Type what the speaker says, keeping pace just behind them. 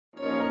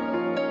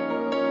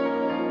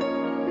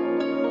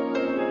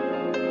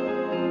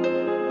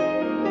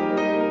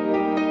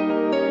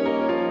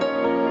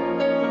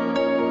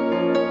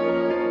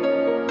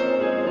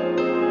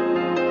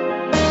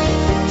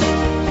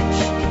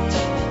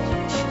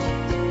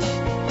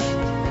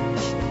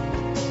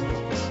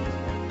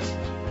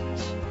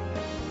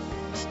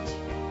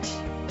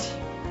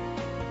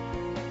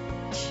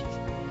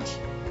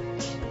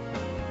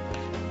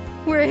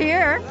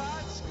here.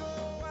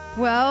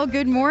 Well,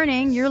 good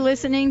morning. You're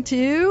listening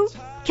to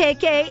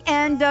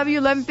KKNW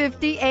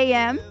 1150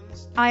 AM.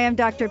 I am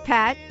Dr.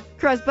 Pat,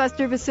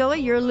 Crustbuster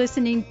Baccili. You're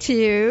listening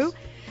to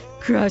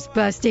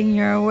Crustbusting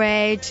your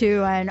way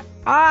to an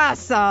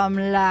awesome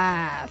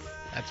laugh.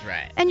 That's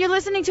right. And you're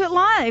listening to it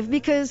live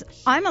because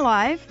I'm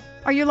alive.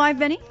 Are you live,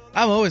 Benny?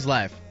 I'm always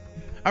live.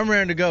 I'm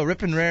raring to go,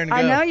 ripping, raring to go.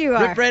 I know you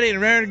are. Rip ready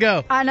and raring to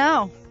go. I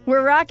know.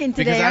 We're rocking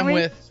today, because I'm aren't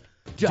we? with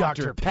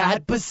Dr.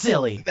 Pat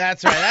Baccili.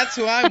 That's right. That's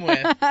who I'm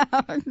with.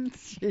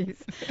 Jeez.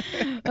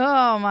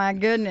 Oh, my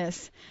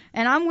goodness.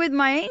 And I'm with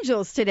my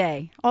angels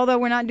today. Although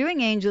we're not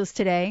doing angels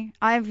today,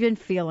 I've been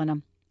feeling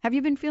them. Have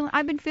you been feeling?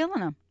 I've been feeling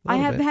them. I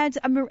have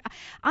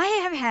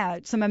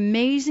had some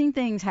amazing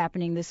things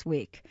happening this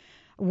week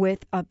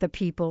with the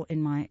people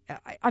in my.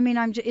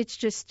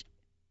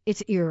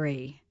 It's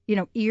eerie. You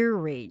know,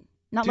 eerie.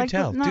 Not like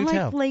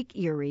Lake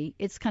Erie.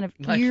 It's kind of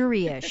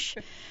eerie-ish.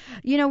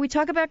 You know, we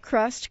talk about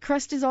crust.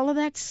 Crust is all of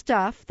that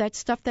stuff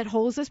that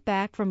holds us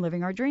back from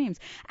living our dreams.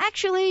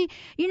 Actually,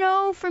 you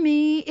know, for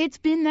me, it's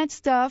been that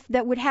stuff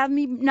that would have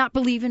me not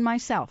believe in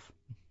myself.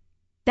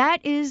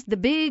 That is the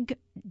big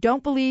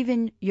don't believe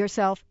in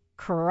yourself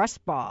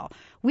crust ball.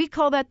 We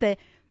call that the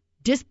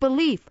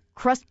disbelief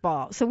crust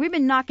ball. So we've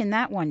been knocking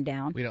that one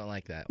down. We don't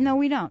like that one. No,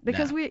 we don't.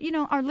 Because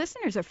our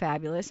listeners are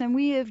fabulous, and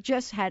we have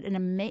just had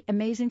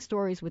amazing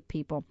stories with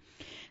people.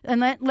 And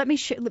let me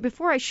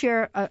before I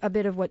share a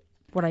bit of what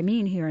I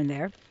mean here and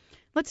there,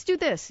 let's do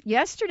this.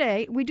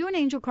 Yesterday, we do an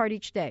angel card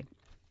each day.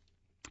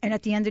 And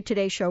at the end of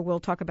today's show, we'll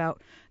talk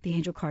about the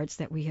angel cards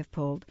that we have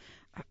pulled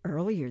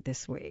earlier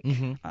this week,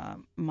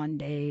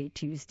 Monday,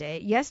 Tuesday.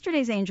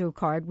 Yesterday's angel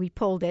card, we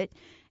pulled it,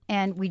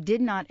 and we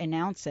did not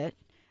announce it.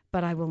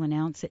 But I will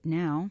announce it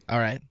now. All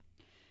right.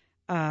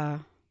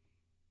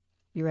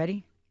 You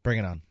ready? Bring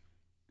it on.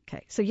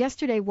 Okay. So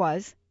yesterday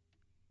was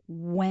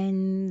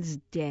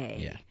Wednesday.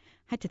 Yeah.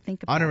 Had to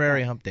think about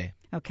Honorary that. hump day.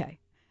 Okay.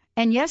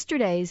 And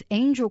yesterday's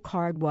angel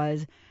card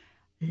was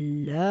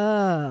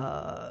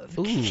love.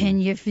 Ooh.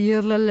 Can you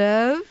feel the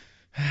love?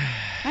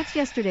 That's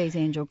yesterday's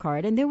angel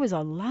card, and there was a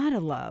lot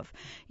of love.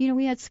 You know,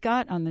 we had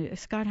Scott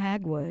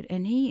Hagwood,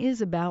 and he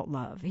is about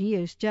love. He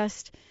is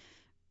just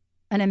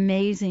an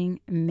amazing,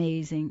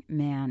 amazing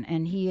man,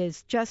 and he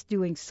is just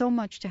doing so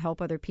much to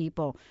help other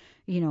people,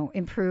 you know,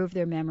 improve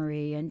their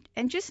memory, and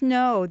just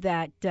know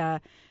that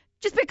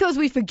just because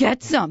we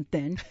forget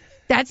something,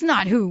 that's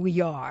not who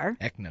we are.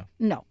 Heck no.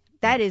 No,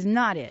 that is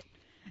not it.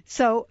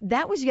 So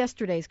that was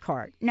yesterday's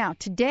card. Now,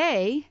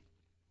 today,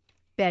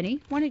 Benny,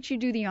 why don't you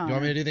do the honors? You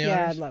want me to do the honors?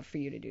 Yeah, I'd love for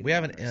you to do We the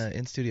have honors. an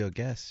in-studio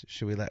guest.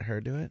 Should we let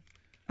her do it?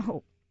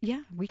 Oh,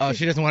 yeah. We Oh, could.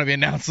 she doesn't want to be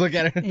announced. Look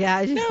at her.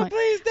 Yeah. No,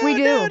 please, no, We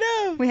do.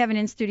 no. We have an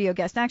in-studio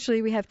guest.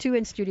 Actually, we have two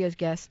in-studio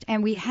guests,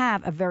 and we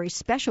have a very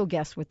special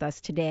guest with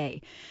us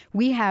today.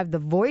 We have the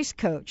voice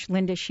coach,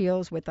 Linda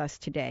Shields, with us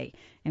today,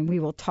 and we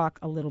will talk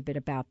a little bit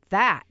about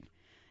that.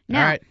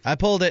 Now, All right. I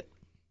pulled it.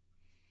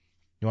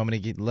 You want me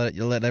to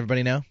let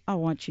everybody know? I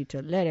want you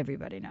to let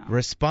everybody know.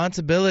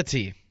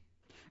 Responsibility.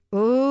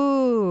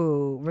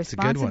 Ooh, It's a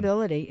good one.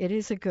 responsibility. It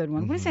is a good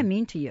one. What does that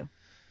mean to you?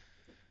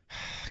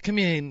 I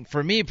mean,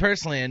 for me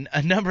personally,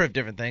 a number of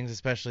different things,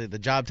 especially the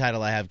job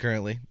title I have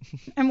currently.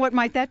 And what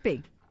might that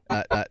be?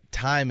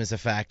 Time is a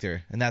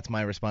factor, and that's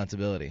my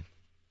responsibility.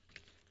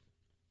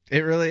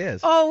 It really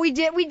is. Oh, we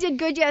did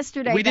good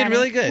yesterday. We did Benny.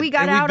 really good. We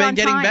got and out we've been on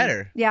getting time.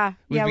 better. Yeah,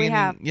 we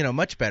have. You know,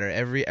 much better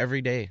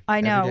every day.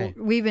 I know. Every day.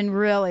 We've been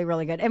really,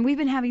 really good, and we've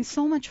been having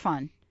so much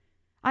fun.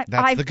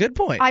 That's the good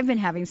point. I've been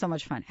having so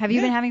much fun. Have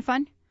you been having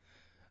fun?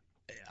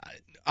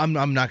 I'm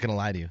not gonna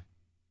lie to you.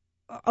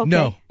 Okay.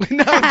 No, I'm kidding.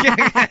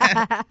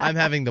 I'm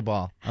having the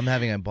ball. I'm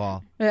having a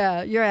ball.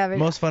 Yeah, you're having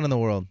Most fun in the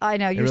world. I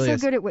know. You're really so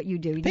is. good at what you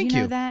do. Thank you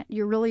know you. that?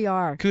 You really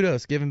are.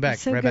 Kudos, giving back,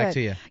 So right good. back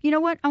to you. You know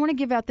what? I want to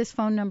give out this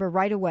phone number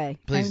right away.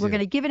 Please and we're do. going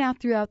to give it out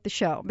throughout the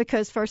show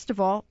because, first of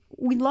all,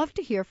 we love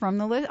to hear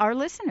from our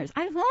listeners.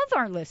 I love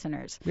our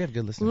listeners. We have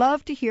good listeners.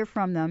 Love to hear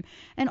from them.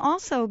 And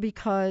also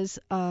because,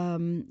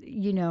 I'm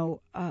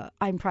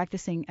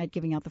practicing at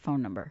giving out the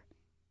phone number.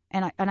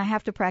 And I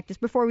have to practice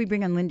before we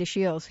bring on Linda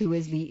Shields, who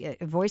is the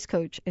voice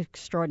coach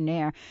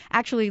extraordinaire.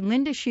 Actually,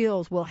 Linda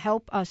Shields will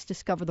help us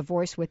discover the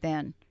voice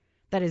within.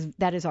 That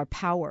is our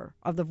power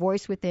of the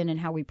voice within and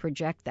how we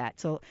project that.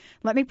 So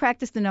let me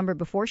practice the number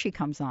before she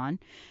comes on,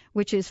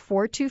 which is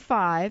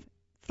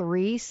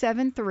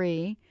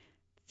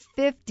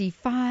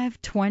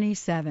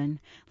 425-373-5527.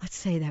 Let's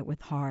say that with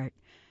heart.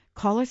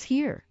 Call us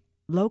here,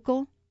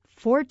 local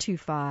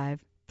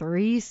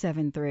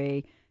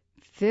 425-373-5527.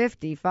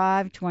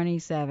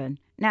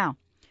 Now,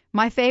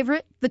 my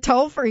favorite, the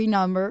toll-free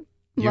number.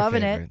 Your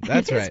Loving favorite. it.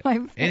 That's It is right. my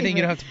favorite. Anything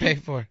you don't have to pay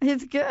for.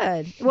 It's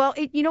good. Well,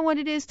 you know what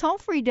it is?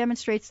 Toll-free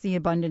demonstrates the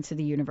abundance of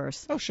the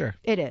universe. Oh, sure.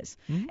 It is.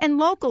 Mhm. And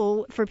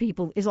local for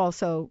people is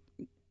also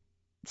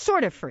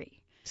sort of free.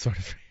 Sort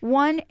of.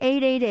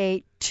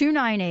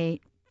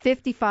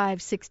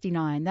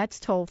 1-888-298-5569. That's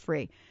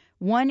toll-free.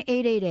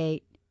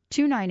 1-888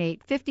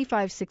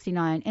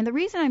 298-5569. And the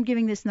reason I'm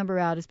giving this number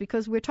out is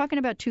because we're talking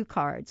about two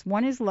cards.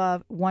 One is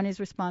love, one is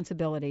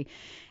responsibility.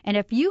 And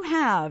if you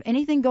have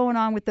anything going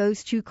on with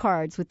those two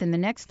cards within the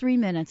next 3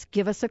 minutes,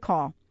 give us a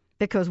call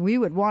because we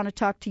would want to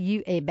talk to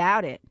you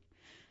about it.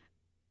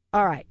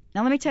 All right.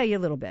 Now let me tell you a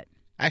little bit.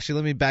 Actually,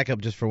 let me back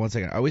up just for 1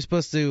 second. Are we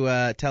supposed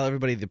to tell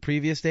everybody the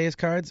previous day's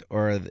cards,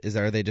 or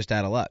are they just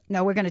out of luck?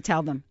 No, we're going to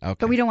tell them. Okay.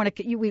 But we don't want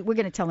to. We're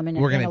going to tell them in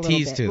a little bit. We're going to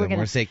tease to them. We're going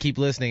to say, keep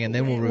listening, and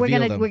then we'll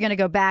reveal them. We're going to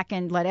go back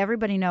and let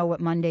everybody know what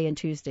Monday and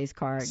Tuesday's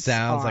cards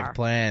Sounds are. like a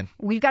plan.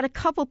 We've got a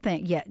couple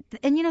things. Yeah.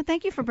 And,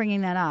 thank you for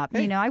bringing that up.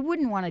 Hey, I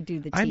wouldn't want to do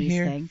the tease I'm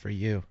here thing. for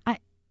you. I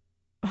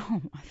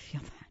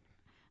feel that.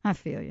 I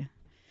feel you.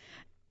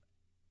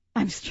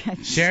 I'm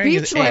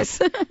speechless.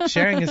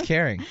 Sharing is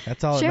caring.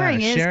 That's all Sharing it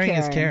matters. is Sharing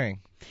caring. is caring.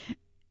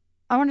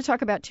 I want to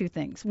talk about two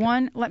things.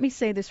 One, let me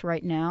say this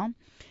right now.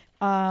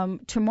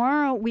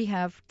 Tomorrow we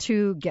have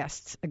two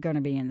guests going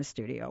to be in the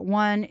studio.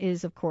 One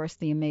is, of course,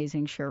 the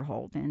amazing Cher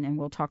Holden, and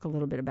we'll talk a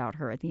little bit about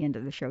her at the end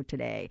of the show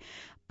today.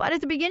 But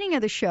at the beginning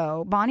of the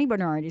show, Bonnie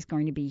Bernard is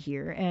going to be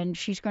here, and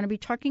she's going to be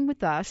talking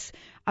with us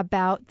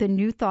about the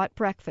New Thought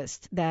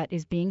Breakfast that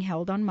is being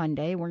held on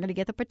Monday. We're going to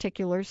get the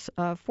particulars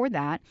for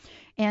that,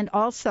 and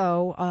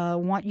also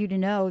want you to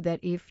know that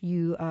if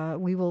you,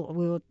 we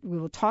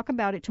will talk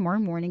about it tomorrow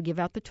morning. Give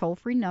out the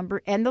toll-free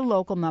number and the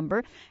local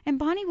number, and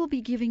Bonnie will be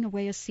giving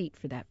away a seat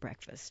for that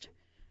breakfast,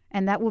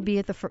 and that will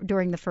be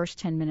during the first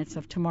 10 minutes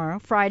of tomorrow,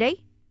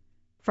 Friday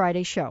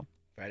show.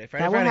 Friday.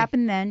 That will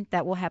happen then.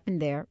 That will happen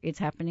there. It's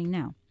happening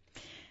now.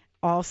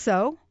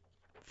 Also,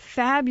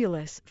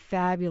 fabulous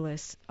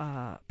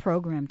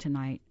program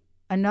tonight.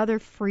 Another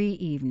free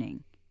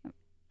evening.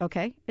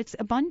 Okay? It's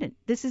abundant.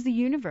 This is the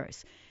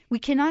universe. We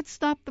cannot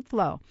stop the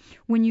flow.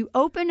 When you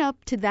open up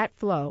to that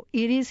flow,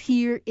 it is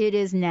here, it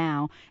is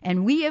now.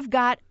 And we have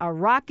got a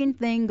rocking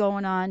thing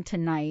going on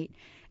tonight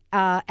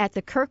at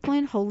the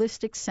Kirkland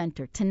Holistic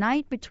Center.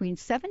 Tonight between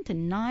 7 to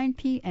 9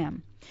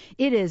 p.m.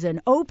 It is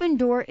an open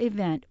door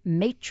event,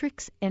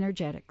 Matrix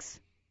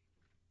Energetics.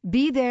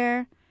 Be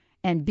there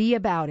and be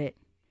about it,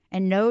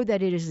 and know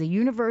that it is the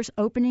universe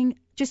opening,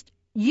 just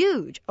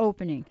huge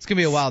opening. It's going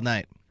to be a wild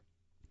night.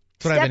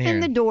 That's what I've been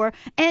hearing. Step in the door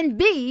and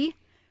be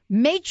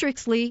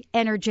matrixly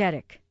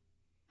energetic.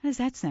 How does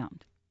that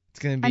sound? It's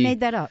going to be. I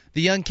made that up.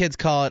 The young kids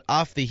call it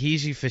off the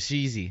heezy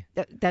fashizi.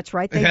 That's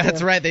right, they do.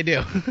 That's right, they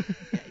do.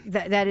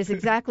 That is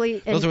exactly.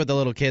 Those are what the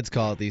little kids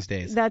call it these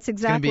days. That's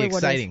exactly what it's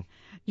going to be exciting.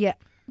 Yeah.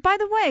 By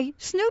the way,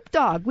 Snoop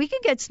Dogg, we can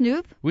get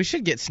Snoop. We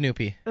should get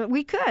Snoopy.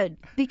 We could,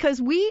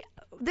 because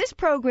this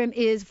program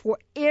is for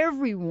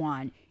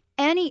everyone,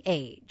 any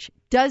age,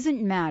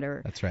 doesn't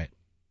matter. That's right.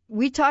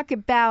 We talk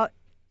about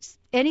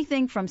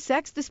anything from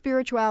sex to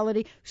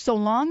spirituality, so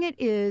long it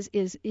is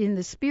in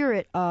the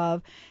spirit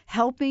of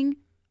helping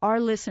our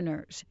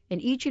listeners and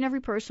each and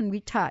every person we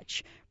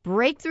touch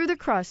break through the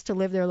crust to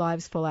live their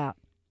lives full out.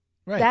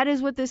 Right. That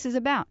is what this is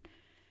about.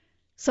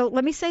 So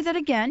let me say that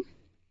again.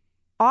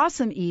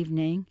 Awesome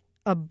evening,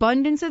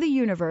 abundance of the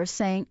universe,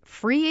 saying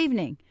free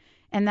evening,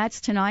 and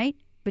that's tonight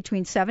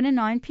between 7 and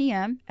 9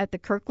 p.m. at the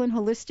Kirkland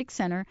Holistic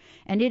Center,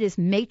 and it is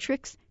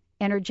Matrix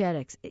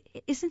Energetics.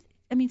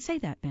 Say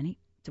that, Benny,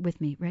 with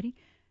me. Ready?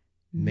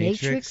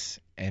 Matrix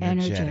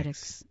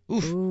Energetics.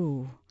 Oof.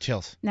 Ooh.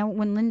 Chills. Now,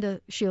 when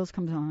Linda Shields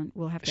comes on,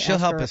 we'll have to She'll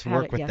ask help her us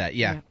work with that,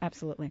 yeah.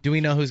 Absolutely. Do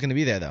we know who's going to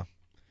be there, though?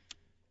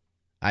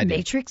 I do.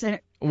 Matrix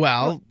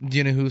Well, do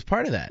you know who's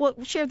part of that? Well,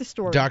 share the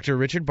story. Dr.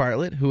 Richard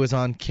Bartlett, who was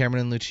on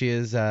Cameron and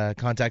Lucia's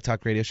Contact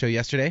Talk radio show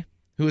yesterday.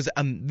 Those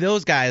guys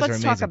are amazing.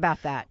 Let's talk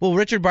about that. Well,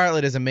 Richard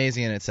Bartlett is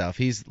amazing in itself.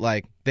 He's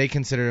they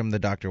consider him the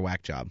Dr.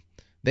 Whack job.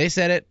 They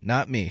said it,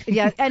 not me.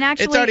 Yeah, and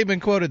actually, it's already been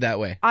quoted that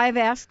way. I've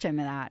asked him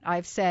that.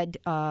 I've said,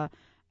 what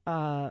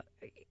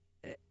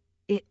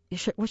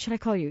should I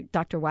call you,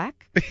 Dr.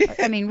 Whack?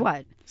 I mean,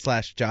 what?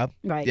 /job.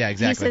 Right. Yeah,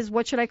 exactly. He says,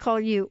 what should I call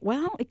you?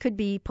 Well, it could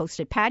be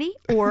Posted Patty,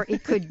 or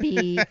it could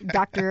be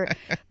Dr.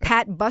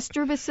 Pat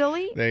Buster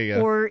Baccili. There you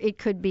go. Or it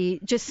could be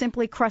just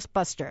simply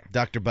Crustbuster.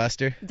 Dr.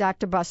 Buster.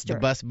 Dr. Buster. The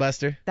Bus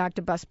Buster.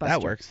 Dr. Bus Buster.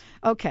 That works.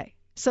 Okay.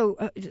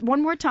 So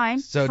one more time.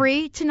 So,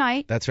 free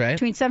tonight. That's right.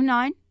 Between 7 and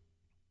 9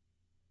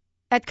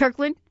 at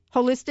Kirkland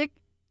Holistic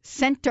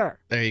Center.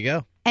 There you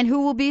go. And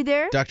who will be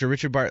there? Dr.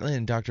 Richard Bartlett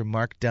and Dr.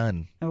 Mark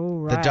Dunn.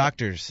 Oh, right. The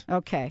doctors.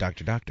 Okay.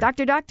 Doctor.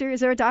 Is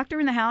there a doctor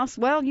in the house?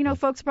 Well,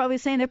 folks are probably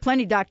saying there are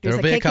plenty of doctors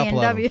at There'll be a couple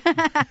of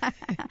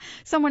KKNW.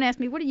 Someone asked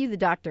me, what are you the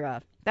doctor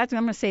of? I'm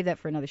going to save that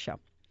for another show.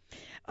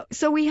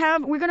 So we're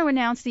going to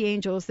announce the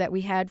angels that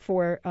we had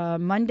for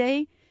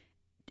Monday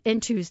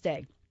and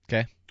Tuesday.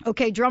 Okay.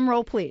 Okay, drum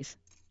roll, please.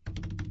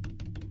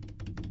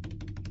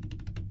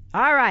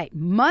 All right.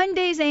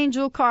 Monday's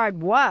angel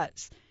card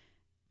was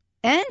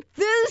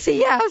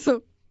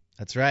enthusiasm.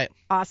 That's right.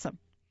 Awesome.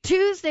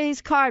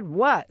 Tuesday's card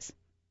was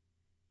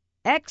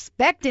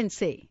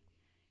expectancy.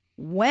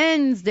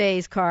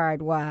 Wednesday's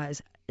card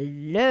was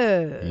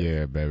love.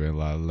 Yeah, baby, a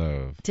lot of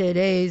love.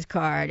 Today's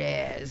card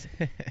is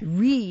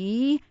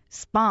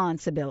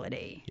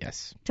responsibility.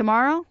 Yes.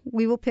 Tomorrow,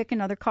 we will pick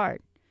another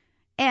card.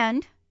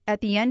 And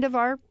at the end of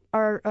our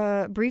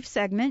our brief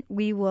segment,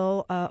 we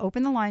will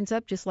open the lines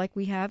up just like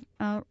we have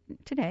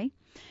today.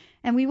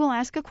 And we will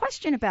ask a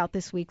question about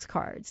this week's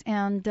cards.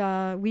 And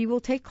we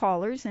will take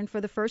callers. And for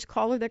the first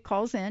caller that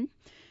calls in,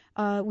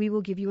 we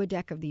will give you a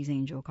deck of these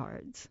angel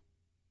cards.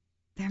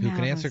 They're Who can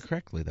marvelous. answer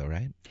correctly, though,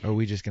 right? Or are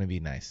we just going to be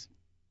nice?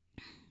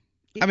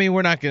 I mean,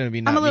 we're not going to be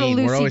I'm a little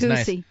mean. We're always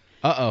loosey-goosey. nice.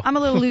 Uh-oh. I'm a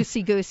little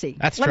loosey-goosey.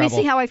 That's Let trouble.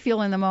 me see how I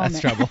feel in the moment.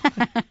 That's trouble.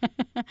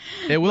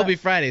 It will be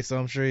Friday, so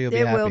I'm sure you'll be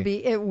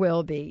happy. It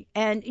will be.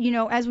 And,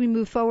 as we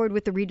move forward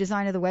with the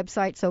redesign of the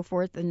website, so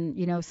forth,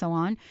 and, so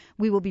on,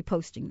 we will be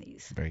posting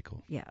these. Very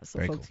cool. Yeah, so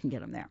Very folks cool. can get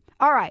them there.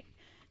 All right.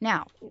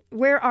 Now,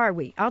 where are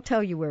we? I'll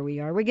tell you where we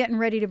are. We're getting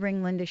ready to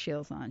bring Linda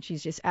Shields on.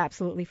 She's just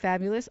absolutely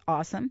fabulous,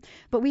 awesome.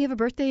 But we have a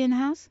birthday in the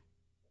house.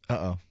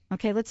 Uh-oh.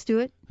 Okay, let's do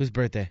it. Whose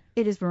birthday?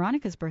 It is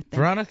Veronica's birthday.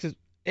 Veronica's.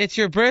 It's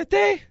your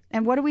birthday?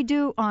 And what do we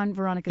do on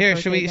Veronica's Here,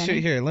 birthday?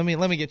 here, let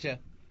me get you.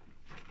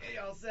 Hey,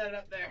 I'll set it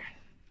up there.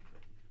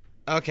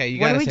 Okay, you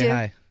What do gotta we say do?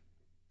 hi.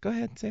 Go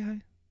ahead, say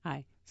hi.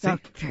 Hi. See? Oh,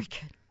 very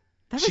good.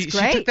 That was She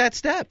great. took that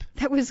step.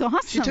 That was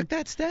awesome. She took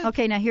that step.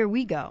 Okay, now here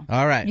we go.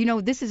 All right.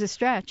 This is a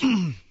stretch.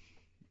 Hang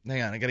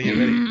on, I gotta get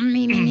ready.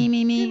 me.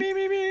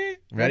 Me.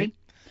 Ready?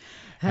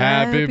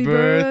 Happy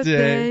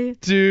birthday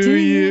to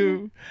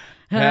you.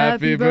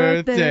 Happy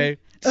birthday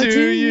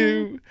to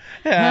you.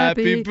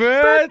 Happy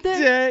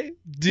birthday,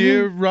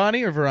 dear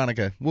Ronnie or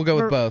Veronica. We'll go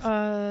with both.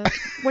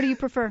 What do you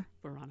prefer?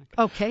 Veronica.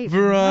 Okay.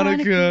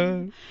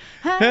 Veronica.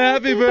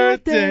 Happy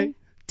birthday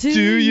to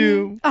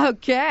you.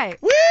 Okay.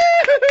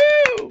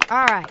 Woo-hoo!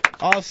 All right.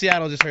 All of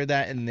Seattle just heard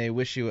that, and they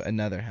wish you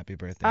another happy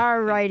birthday. All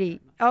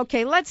righty.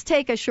 Okay, let's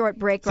take a short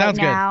break Sounds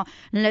right now.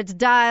 Let's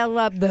dial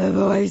up the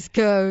voice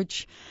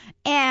coach.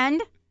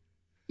 And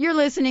you're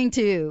listening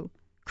to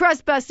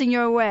Crustbusting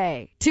Your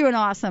Way to an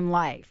Awesome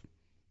Life.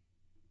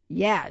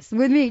 Yes,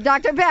 with me,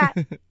 Dr. Pat,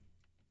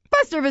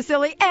 Buster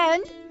Baccili,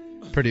 and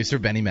Producer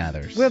Benny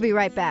Mathers. we'll be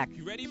right back.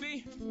 You ready,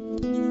 B?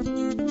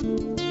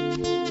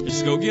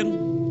 Let's go get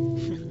 'em.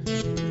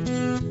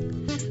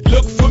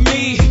 Look for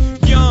me,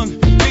 young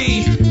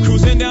B,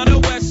 cruising down the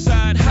west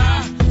side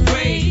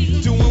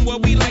highway, doing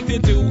what we like to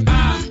do.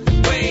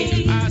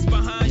 Eyes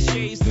behind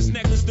shades, this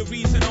necklace the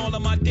reason all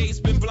of my days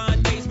been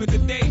blind days. But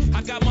today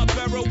I got my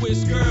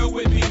Ferroist girl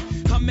with me.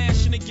 I'm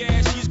mashing the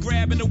gas, she's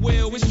grabbing the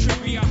wheel. It's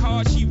trippy how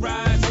hard she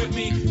rides with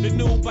me. The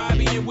new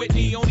Bobby and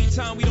Whitney, only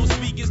time we don't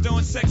speak is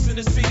during Sex in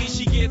the City.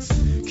 She gets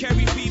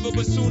carry fever,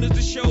 but soon as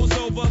the show's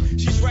over,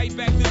 she's right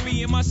back to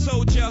being my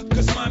soldier.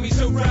 Cause mommy's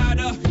a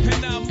rider,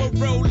 and I'm a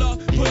roller.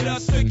 Put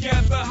us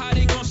together, how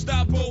they gonna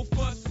stop both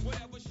us?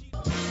 Whatever she...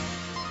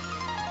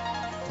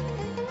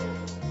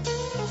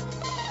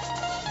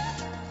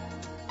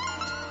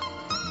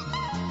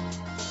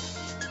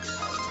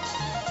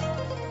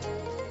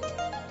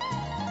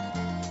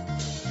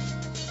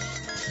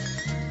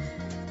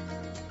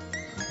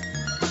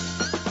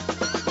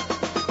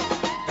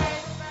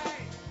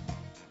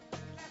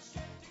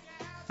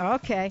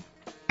 Okay.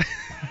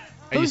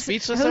 Are you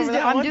speechless over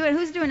that one?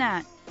 Who's doing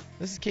that?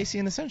 This is Casey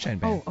and the Sunshine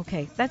Band. Oh,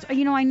 okay. That's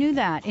I knew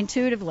that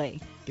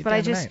intuitively, Get but I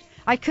down just tonight.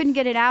 I couldn't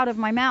get it out of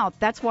my mouth.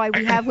 That's why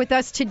we have with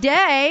us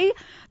today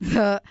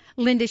the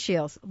Linda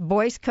Shields,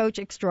 voice coach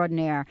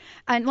extraordinaire.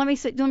 And let me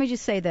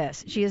just say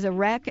this: she is a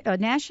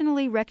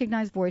nationally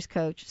recognized voice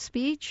coach,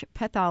 speech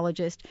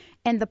pathologist,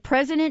 and the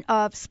president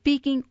of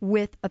Speaking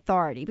with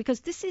Authority. Because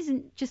this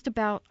isn't just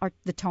about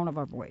the tone of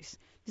our voice.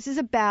 This is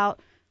about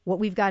what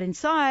we've got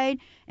inside,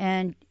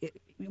 and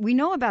we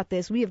know about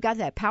this. We have got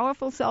that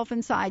powerful self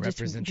inside,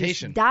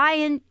 Representation. just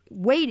dying,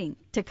 waiting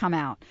to come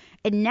out.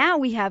 And now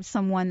we have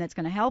someone that's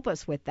going to help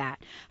us with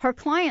that. Her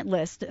client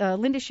list,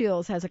 Linda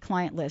Shields has a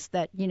client list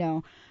that,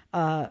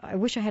 I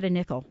wish I had a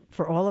nickel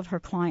for all of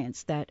her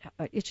clients. That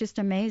it's just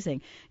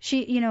amazing.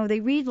 She, they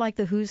read like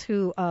the who's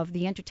who of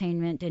the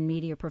entertainment and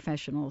media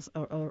professionals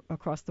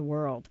across the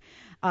world.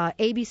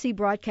 ABC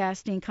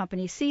Broadcasting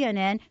Company,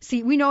 CNN.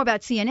 See, we know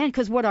about CNN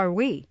because what are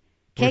we?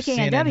 We're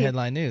KKNW. CNN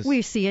Headline News.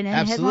 We're CNN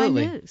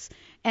Absolutely. Headline News.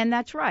 And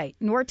that's right.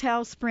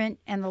 Nortel, Sprint,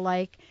 and the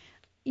like.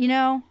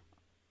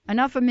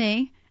 Enough of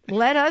me.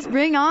 Let us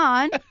bring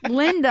on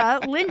Linda.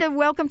 Linda,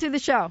 welcome to the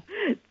show.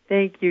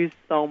 Thank you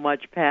so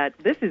much, Pat.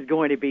 This is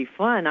going to be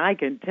fun, I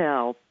can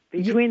tell.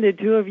 Between the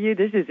two of you,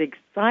 this is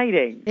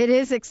exciting. It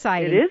is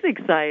exciting. It is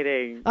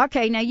exciting.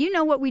 Okay, now you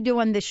know what we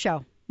do on this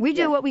show. We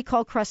do what we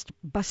call crust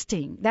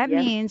busting. That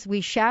Yes. means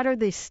we shatter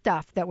the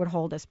stuff that would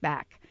hold us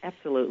back.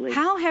 Absolutely.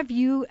 How did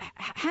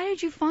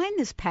you find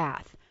this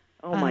path?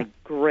 Oh, my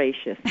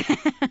gracious.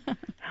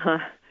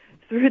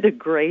 Through the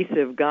grace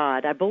of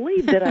God. I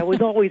believe that I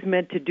was always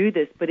meant to do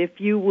this, but if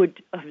you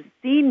would have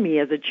seen me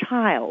as a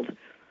child,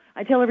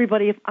 I tell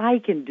everybody if I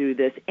can do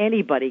this,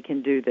 anybody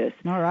can do this.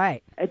 All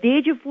right. At the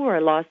age of 4, I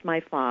lost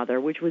my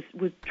father, which was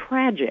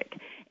tragic.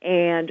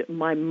 And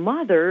my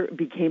mother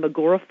became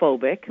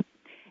agoraphobic,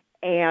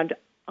 and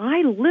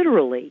I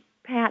literally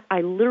Pat,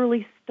 I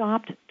literally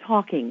stopped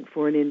talking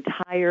for an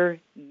entire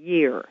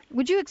year.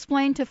 Would you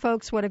explain to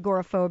folks what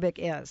agoraphobic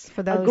is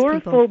for those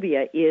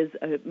Agoraphobia is,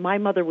 my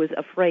mother was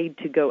afraid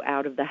to go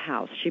out of the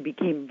house. She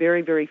became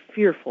very, very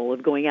fearful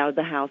of going out of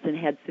the house and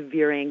had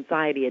severe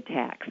anxiety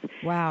attacks.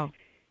 Wow.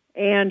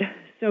 And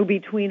so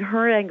between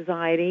her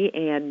anxiety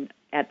and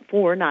at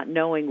 4 not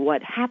knowing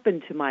what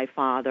happened to my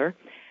father,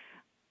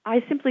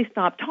 I simply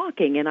stopped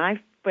talking, and I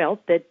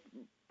felt that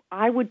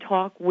I would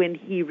talk when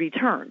he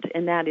returned,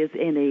 and that is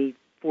in a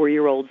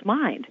 4-year-old's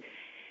mind.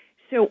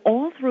 So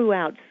all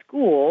throughout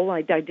school,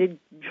 I did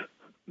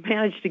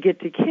manage to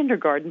get to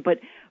kindergarten, but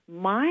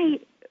my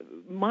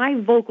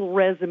vocal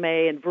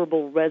resume and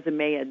verbal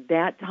resume at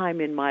that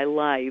time in my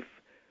life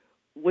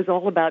was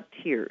all about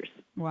tears.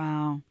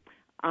 Wow.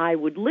 I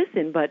would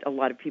listen, but a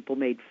lot of people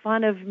made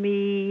fun of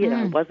me.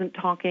 I wasn't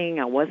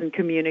talking. I wasn't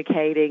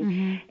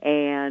communicating.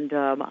 And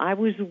I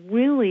was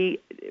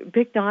really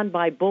picked on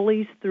by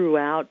bullies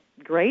throughout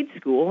grade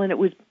school, and it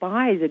was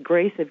by the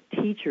grace of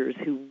teachers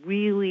who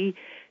really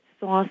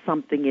saw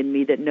something in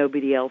me that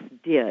nobody else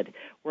did,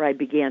 where I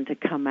began to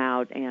come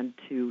out and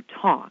to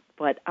talk.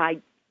 But I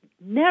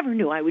never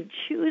knew I would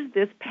choose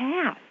this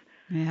path.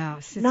 Yeah,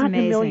 it's Not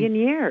amazing. in a million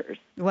years.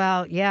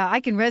 Well, yeah, I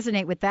can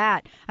resonate with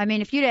that. I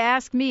mean, if you'd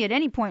asked me at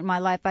any point in my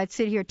life, I'd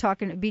sit here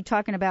be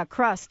talking about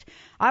crust,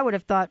 I would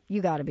have thought,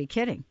 you got to be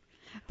kidding.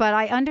 But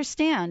I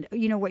understand,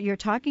 what you're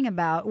talking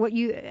about.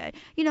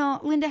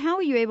 Linda, how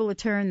are you able to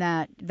turn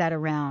that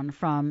around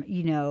from,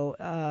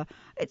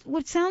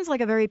 what sounds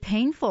like a very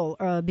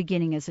painful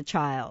beginning as a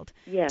child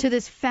Yes. to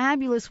this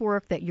fabulous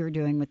work that you're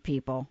doing with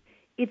people?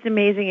 It's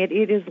amazing.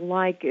 It is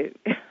like...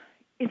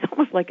 It's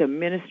almost like a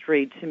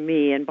ministry to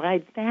me, and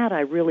by that I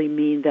really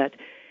mean that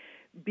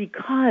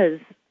because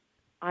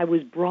I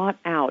was brought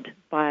out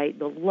by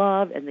the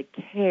love and the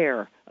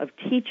care of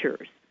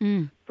teachers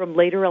from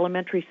later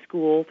elementary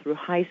school through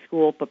high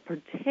school, but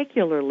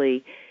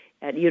particularly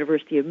at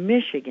University of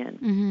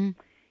Michigan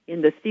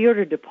in the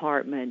theater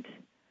department,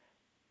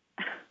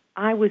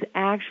 I was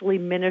actually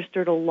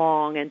ministered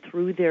along, and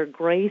through their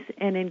grace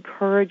and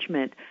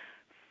encouragement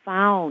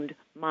found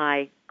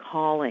my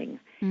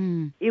calling.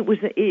 It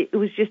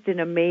was just an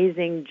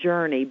amazing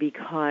journey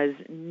because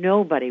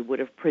nobody would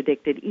have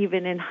predicted,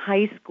 even in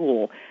high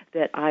school,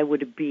 that I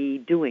would be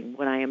doing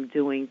what I am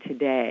doing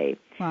today.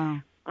 Wow.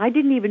 I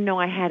didn't even know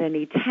I had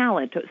any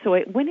talent. So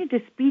I went into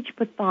speech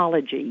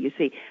pathology, you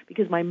see,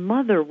 because my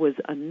mother was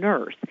a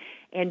nurse,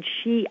 and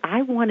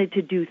I wanted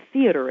to do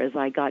theater as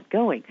I got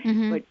going,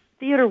 but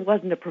theater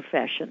wasn't a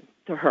profession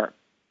to her.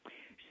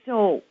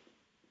 So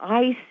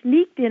I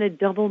sneaked in a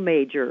double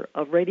major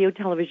of radio,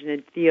 television,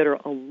 and theater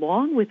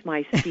along with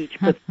my speech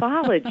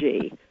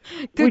pathology.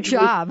 Good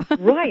job.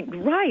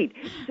 Right.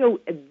 So,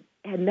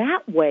 and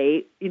that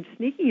way, in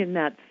sneaking in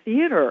that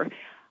theater,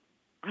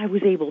 I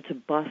was able to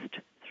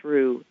bust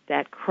through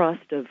that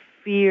crust of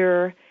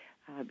fear,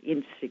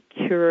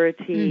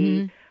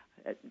 insecurity,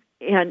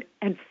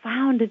 and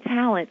found a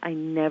talent I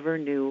never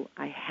knew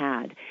I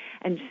had.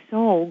 And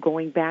so,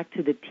 going back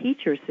to the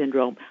teacher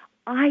syndrome,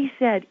 I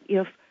said,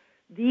 if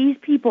these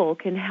people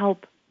can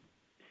help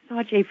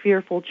such a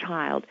fearful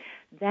child,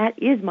 that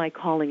is my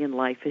calling in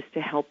life, is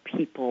to help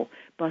people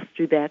bust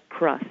through that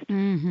crust.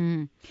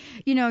 You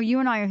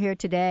and I are here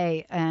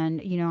today, and,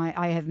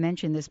 I have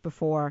mentioned this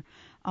before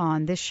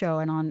on this show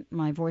and on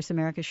my Voice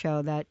America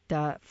show that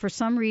for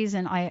some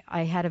reason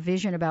I had a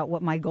vision about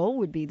what my goal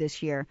would be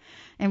this year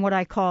and what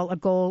I call a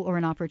goal or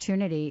an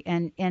opportunity.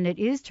 And it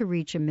is to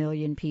reach 1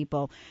 million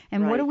people.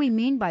 And what do we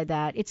mean by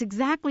that? It's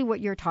exactly what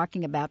you're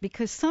talking about,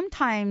 because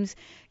sometimes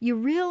you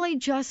really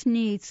just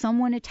need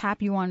someone to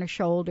tap you on the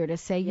shoulder to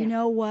say, you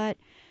know what,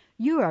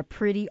 you are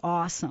pretty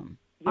awesome.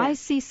 Yes. I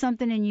see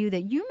something in you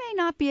that you may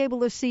not be able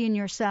to see in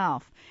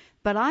yourself,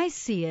 but I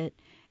see it.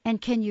 And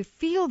can you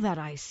feel that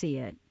I see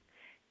it?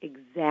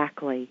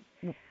 Exactly.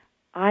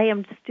 I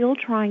am still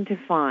trying to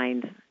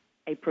find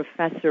a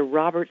professor,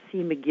 Robert C.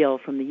 McGill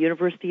from the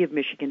University of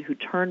Michigan, who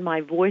turned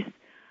my life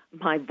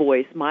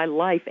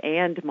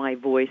and my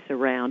voice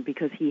around,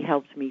 because he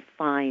helped me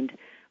find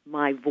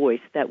my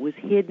voice that was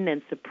hidden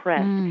and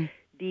suppressed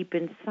deep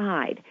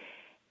inside.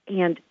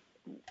 And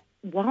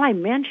while I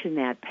mention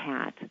that,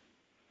 Pat,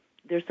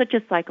 there's such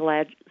a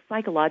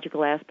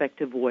psychological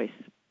aspect of voice.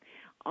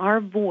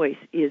 Our voice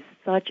is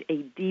such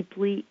a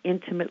deeply,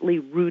 intimately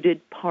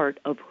rooted part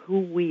of who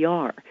we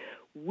are.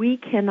 We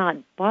cannot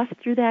bust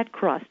through that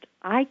crust.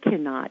 I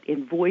cannot,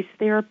 in voice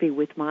therapy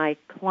with my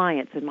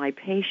clients and my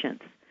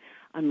patients,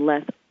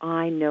 unless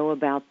I know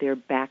about their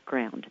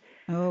background.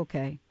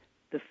 Okay.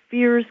 The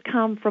fears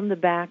come from the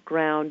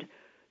background.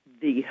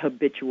 The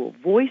habitual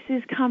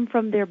voices come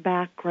from their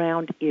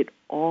background. It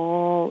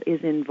all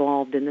is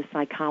involved in the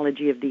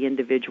psychology of the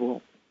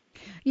individual.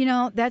 You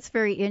know, that's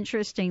very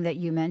interesting that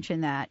you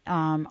mentioned that.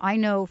 I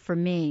know for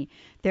me,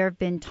 there have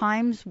been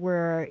times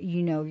where,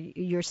 you know,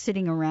 you're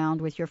sitting around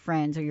with your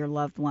friends or your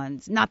loved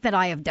ones. Not that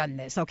I have done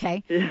this,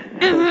 okay?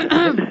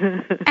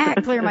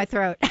 Clear my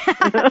throat.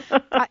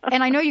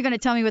 And I know you're going to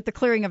tell me what the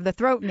clearing of the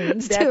throat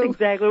means, That's too.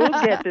 exactly. We'll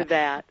get to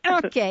that.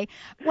 Okay.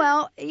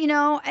 Well, you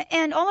know,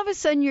 and all of a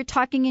sudden you're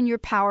talking in your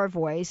power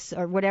voice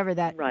or whatever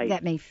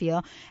that may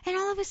feel. And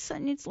all of a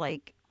sudden it's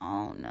like,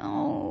 oh,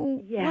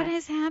 no, what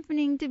is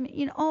happening to me?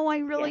 You know, oh, I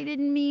really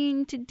didn't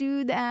mean to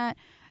do that.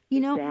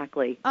 You know,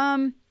 exactly.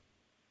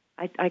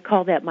 I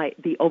call that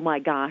the oh my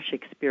gosh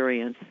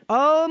experience.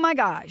 Oh my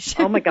gosh.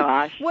 Oh my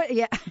gosh. What?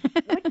 Yeah.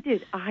 What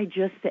did I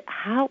just say?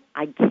 How?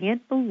 I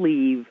can't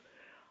believe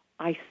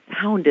I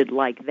sounded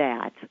like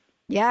that.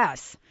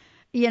 Yes.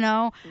 You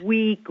know,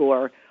 weak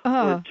or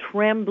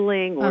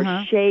trembling or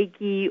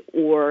shaky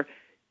or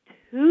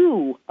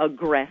too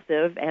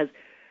aggressive, as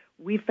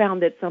we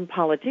found that some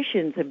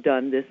politicians have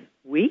done this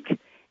week.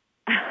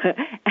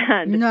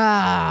 And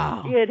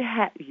no.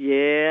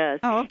 Yes.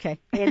 Oh, okay.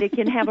 And it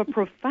can have a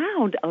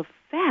profound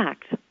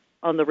effect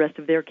on the rest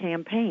of their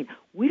campaign.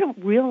 We don't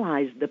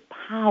realize the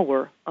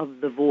power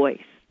of the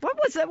voice.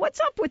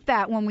 What's up with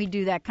that when we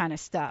do that kind of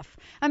stuff?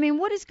 I mean,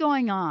 what is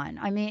going on?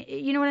 I mean,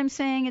 you know what I'm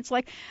saying? It's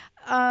like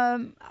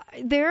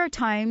there are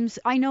times,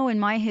 I know in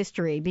my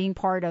history, being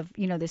part of,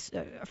 you know, this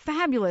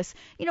fabulous,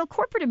 you know,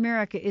 corporate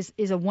America is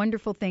a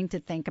wonderful thing to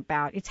think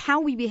about. It's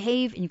how we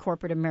behave in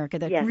corporate America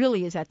that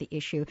really is at the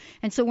issue.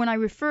 And so when I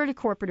refer to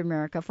corporate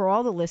America, for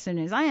all the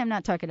listeners, I am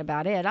not talking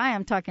about it. I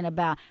am talking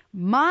about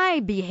my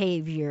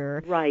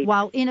behavior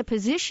while in a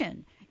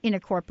position in a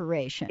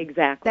corporation.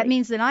 Exactly. That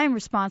means that I am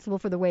responsible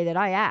for the way that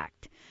I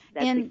act.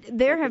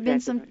 There have been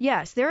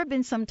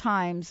some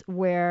times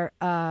where,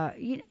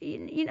 you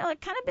know,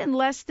 it kind of been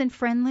less than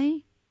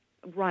friendly.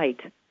 Right.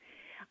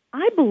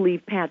 I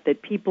believe, Pat,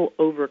 that people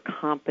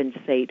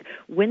overcompensate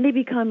when they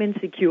become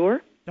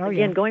insecure.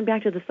 Again, going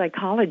back to the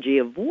psychology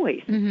of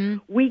voice,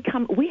 we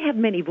have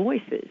many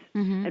voices,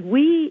 and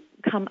we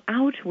come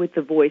out with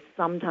the voice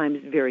sometimes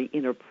very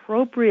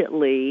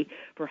inappropriately,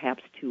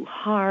 perhaps too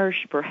harsh,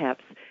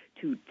 perhaps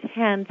too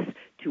tense,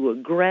 too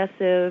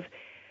aggressive.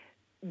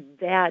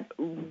 That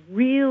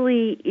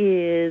really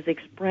is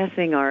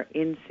expressing our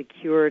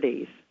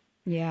insecurities.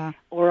 Yeah.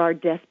 Or our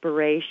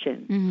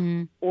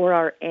desperation, or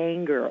our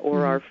anger,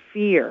 or our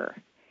fear.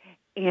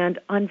 And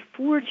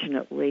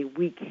unfortunately,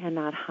 we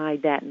cannot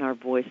hide that in our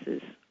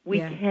voices. We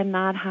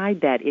cannot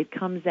hide that. It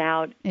comes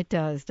out. It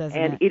does,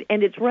 doesn't it?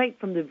 And it's right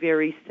from the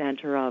very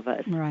center of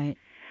us. Right.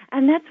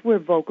 And that's where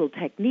vocal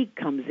technique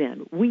comes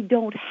in. We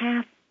don't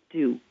have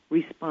to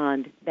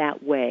respond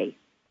that way.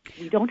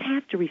 We don't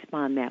have to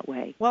respond that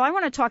way. Well, I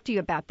want to talk to you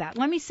about that.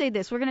 Let me say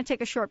this. We're going to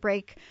take a short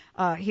break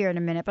here in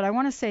a minute, but I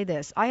want to say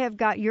this. I have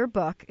got your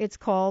book. It's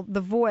called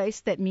The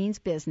Voice That Means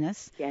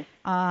Business. Yes.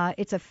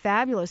 It's a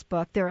fabulous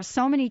book. There are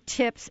so many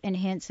tips and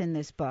hints in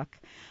this book.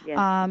 Yes.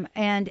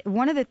 And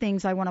one of the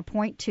things I want to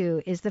point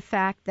to is the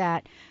fact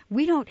that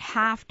we don't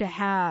have to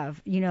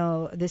have, you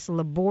know, this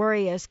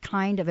laborious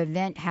kind of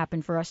event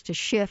happen for us to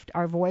shift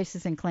our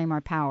voices and claim our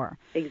power.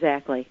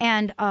 Exactly.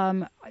 And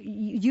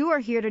you are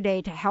here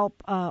today to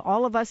help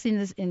all of us in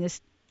this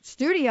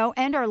studio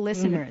and our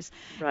listeners.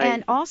 Right.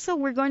 And also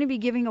we're going to be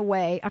giving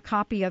away a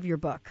copy of your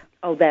book.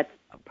 Oh, that's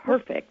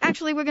perfect.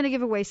 Actually, we're going to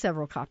give away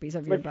several copies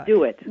of your book.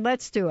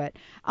 Let's do it.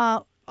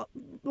 We're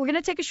going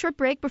to take a short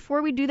break.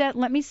 Before we do that,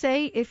 let me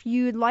say, if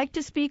you'd like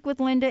to speak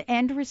with Linda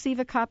and to receive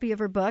a copy of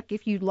her book,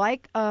 if you'd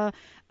like an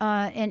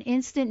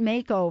instant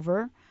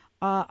makeover,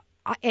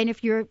 and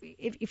if you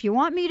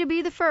want me to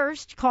be the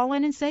first, call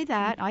in and say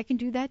that. I can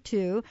do that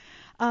too.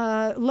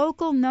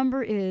 Local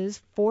number is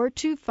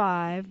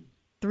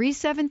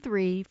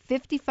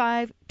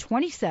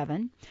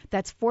 425-373-5527.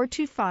 That's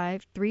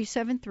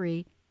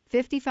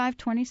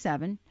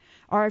 425-373-5527.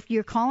 Or if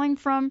you're calling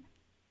from,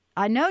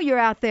 I know you're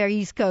out there,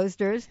 East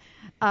Coasters,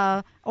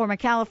 or my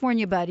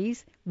California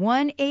buddies,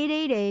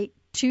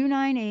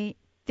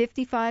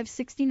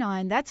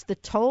 1-888-298-5569. That's the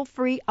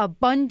toll-free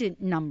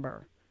abundant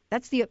number.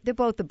 They're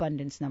both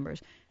abundance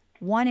numbers.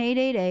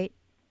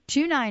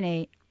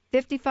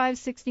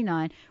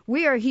 1-888-298-5569.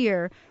 We are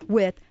here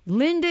with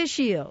Linda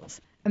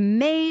Shields,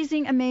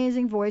 amazing,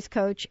 amazing voice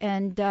coach.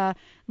 And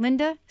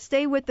Linda,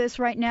 stay with us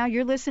right now.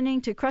 You're listening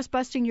to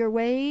Crustbusting Your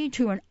Way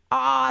to an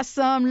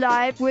Awesome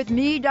Life with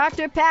me,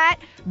 Dr. Pat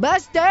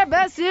Buster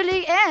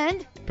Baccili,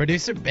 and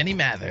producer Benny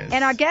Mathers.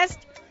 And our guest,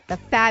 the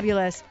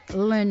fabulous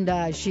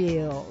Linda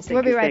Shields.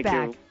 We'll be right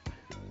back.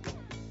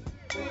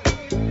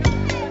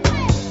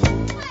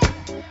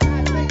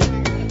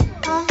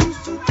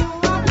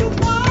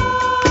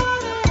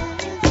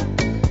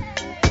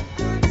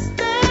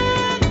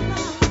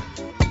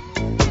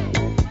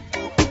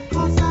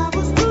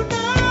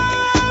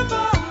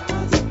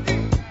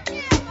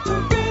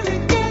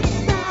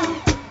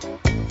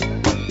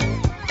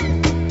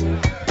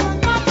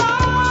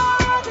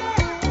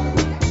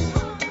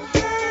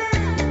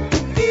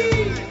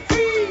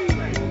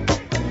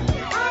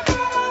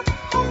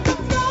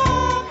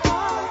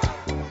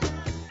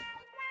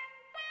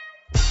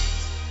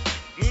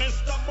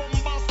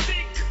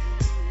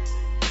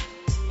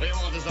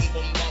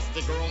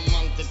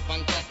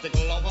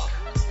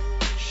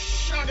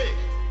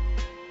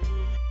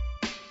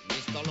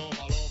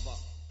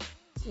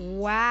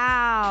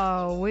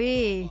 Wow.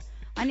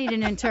 I need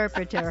an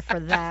interpreter for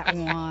that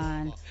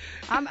one.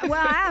 I'm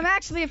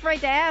actually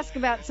afraid to ask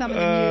about some of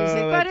the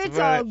music, but it's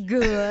all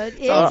good.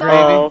 It's all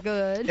all gravy.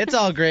 good. It's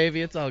all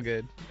gravy. It's all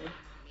good.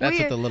 That's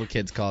what the little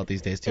kids call it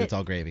these days, too. It's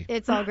all gravy.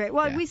 It's all great.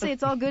 Well, we say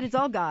it's all good. It's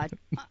all God.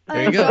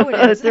 There you go. So it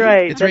is. That's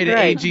right. It's rated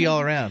AG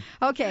all around.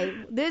 Okay,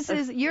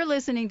 you're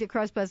listening to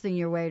Crustbusting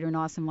Your Way to an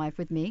Awesome Life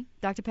with me,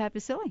 Dr. Pat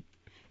Baccili.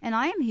 And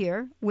I am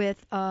here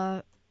with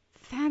a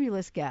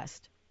fabulous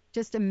guest,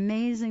 just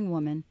amazing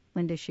woman,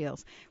 Linda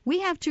Shields.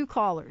 We have 2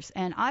 callers,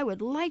 and I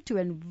would like to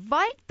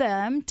invite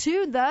them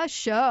to the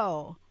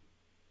show.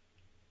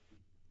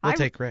 We'll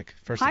take Rick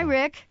first. Hi,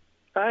 Rick.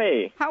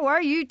 Hi. How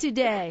are you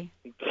today?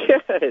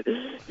 Good.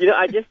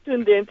 I just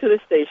tuned into the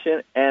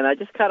station, and I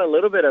just caught a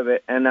little bit of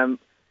it, and I'm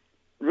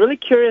really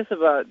curious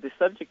about the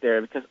subject there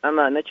because I'm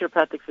a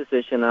naturopathic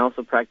physician. I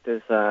also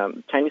practice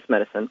Chinese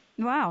medicine.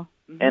 Wow.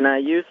 And I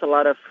use a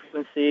lot of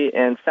frequency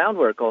and sound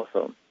work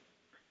also.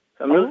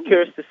 So I'm really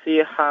curious to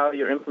see how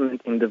you're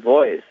implementing the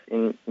voice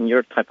in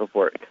your type of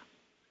work.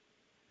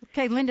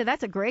 Okay, Linda,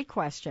 that's a great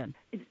question.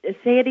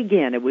 Say it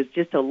again. It was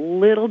just a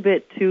little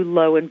bit too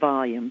low in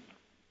volume.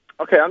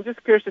 Okay, I'm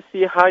just curious to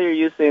see how you're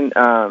using,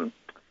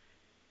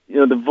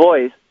 the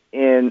voice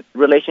in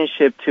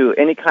relationship to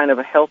any kind of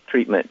a health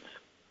treatment.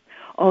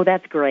 Oh,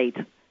 that's great.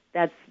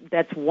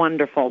 That's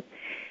wonderful.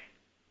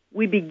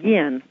 We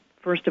begin,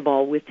 first of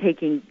all, with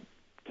taking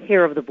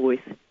care of the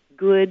voice,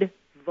 good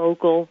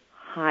vocal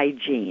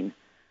hygiene.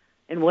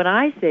 And what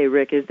I say,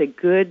 Rick, is that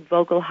good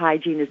vocal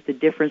hygiene is the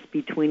difference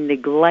between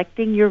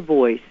neglecting your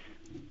voice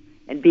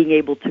and being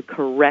able to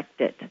correct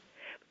it.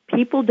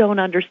 People don't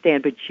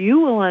understand, but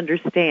you will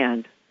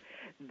understand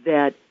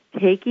that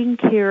taking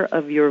care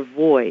of your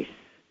voice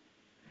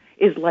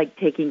is like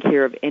taking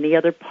care of any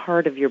other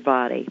part of your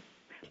body.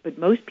 But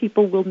most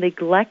people will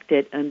neglect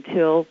it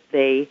until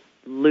they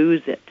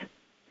lose it.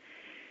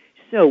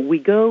 So we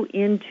go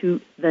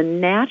into the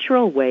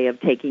natural way of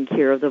taking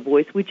care of the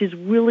voice, which is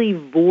really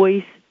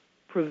voice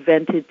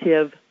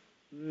preventative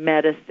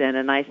medicine,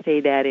 and I say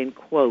that in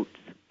quotes.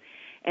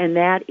 And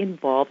that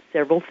involves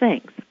several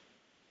things.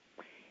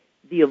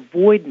 The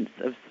avoidance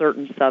of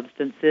certain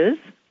substances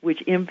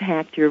which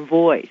impact your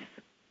voice,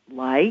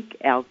 like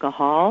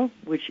alcohol,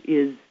 which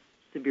is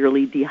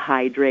severely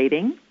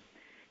dehydrating,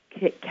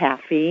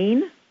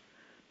 caffeine,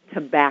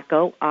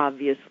 tobacco,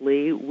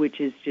 obviously,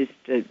 which is just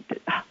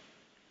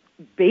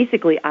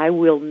basically I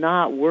will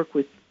not work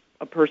with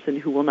a person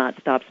who will not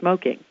stop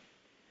smoking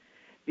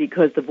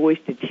because the voice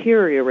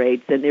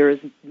deteriorates and there is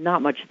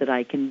not much that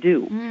I can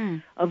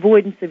do.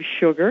 Avoidance of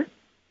sugar,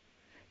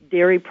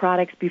 dairy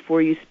products before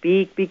you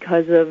speak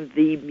because of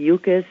the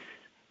mucus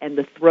and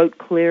the throat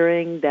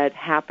clearing that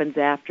happens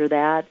after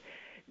that.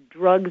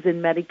 Drugs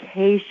and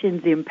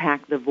medications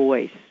impact the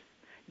voice.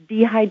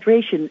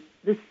 Dehydration,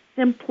 the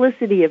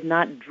simplicity of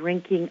not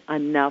drinking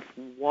enough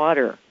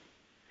water.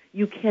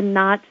 You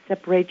cannot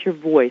separate your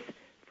voice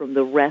from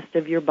the rest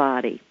of your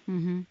body.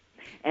 Mm-hmm.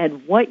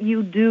 And what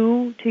you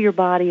do to your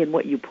body and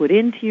what you put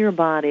into your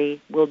body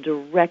will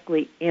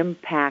directly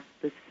impact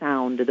the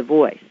sound of the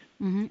voice.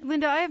 Mm-hmm.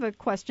 Linda, I have a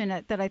question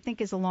that I think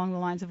is along the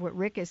lines of what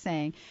Rick is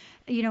saying.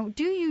 Do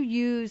you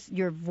use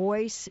your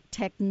voice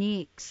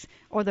techniques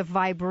or the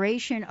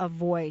vibration of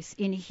voice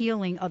in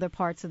healing other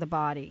parts of the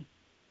body?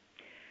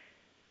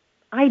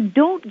 I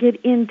don't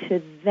get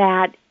into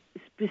that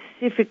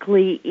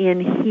specifically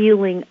in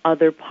healing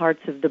other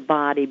parts of the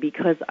body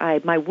because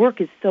my work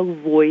is so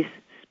voice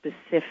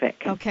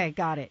specific. Okay,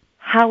 got it.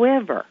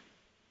 However,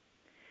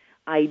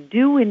 I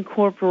do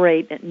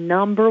incorporate,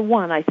 number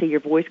one, I say your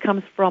voice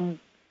comes from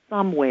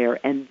somewhere,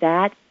 and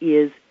that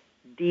is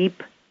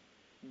deep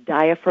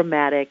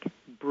diaphragmatic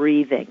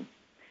breathing,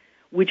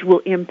 which will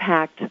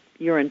impact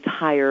your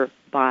entire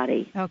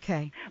body.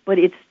 Okay. But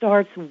it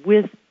starts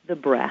with the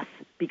breath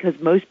because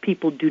most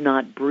people do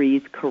not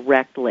breathe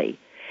correctly.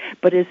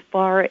 But as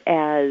far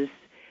as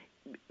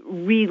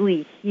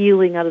really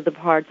healing out of the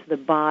parts of the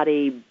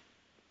body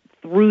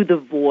through the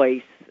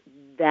voice,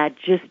 that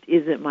just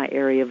isn't my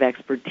area of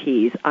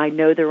expertise. I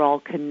know they're all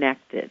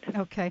connected.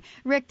 Okay.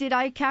 Rick, did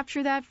I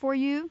capture that for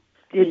you?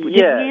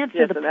 Yes,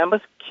 and I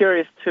was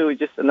curious, too,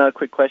 just another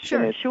quick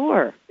question.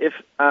 Sure. If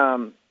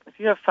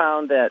you have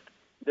found that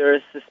there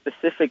is a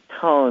specific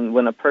tone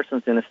when a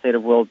person's in a state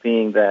of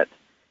well-being that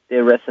they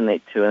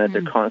resonate to and that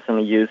they're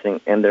constantly using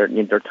in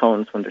their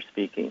tones when they're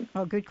speaking.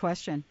 Oh, good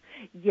question.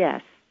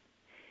 Yes.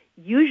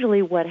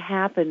 Usually what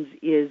happens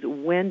is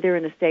when they're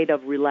in a state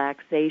of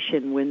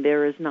relaxation, when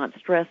there is not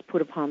stress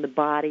put upon the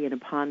body and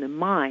upon the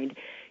mind,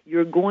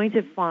 you're going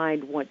to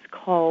find what's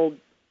called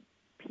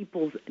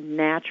people's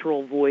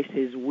natural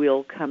voices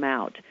will come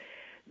out.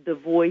 The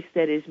voice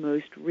that is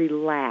most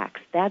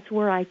relaxed. That's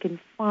where I can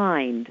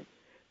find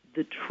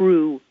the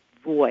true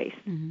voice.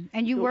 Mm-hmm.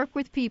 And you work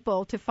with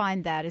people to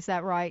find that, is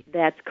that right?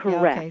 That's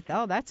correct. Yeah, okay.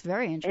 Oh, that's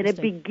very interesting. And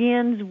it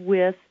begins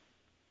with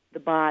the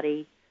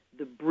body,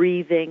 the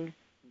breathing,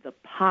 the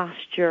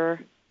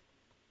posture,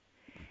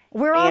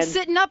 We're all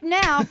sitting up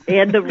now.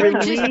 And the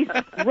release,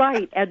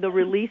 right, and the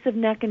release of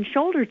neck and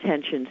shoulder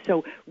tension.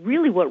 So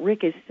really what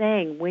Rick is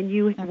saying, when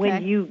you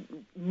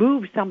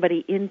move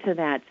somebody into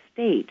that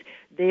state,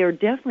 they are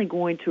definitely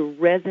going to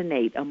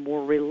resonate a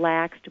more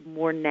relaxed,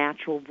 more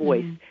natural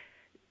voice.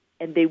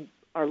 And they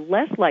are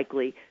less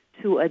likely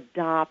to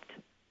adopt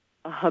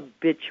a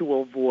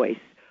habitual voice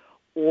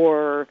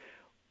or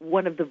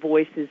one of the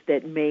voices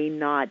that may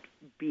not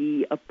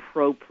be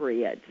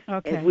appropriate,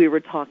 as we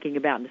were talking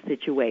about in the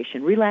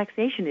situation.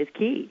 Relaxation is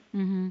key.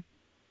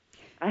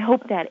 I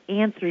hope that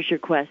answers your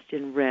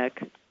question,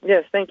 Rick.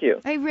 Yes, thank you.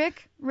 Hey,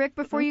 Rick,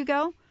 before you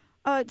go,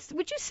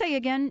 would you say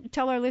again,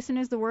 tell our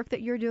listeners the work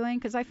that you're doing?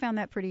 Because I found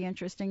that pretty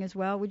interesting as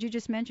well. Would you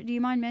just mention, do you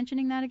mind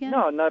mentioning that again?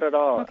 No, not at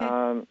all. Okay.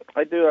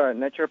 I do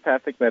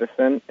naturopathic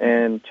medicine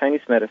and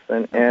Chinese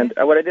medicine. And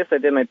what I did is I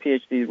did my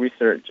PhD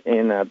research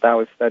in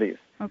Taoist studies.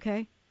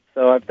 Okay.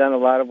 So I've done a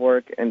lot of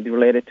work and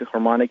related to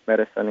harmonic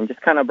medicine and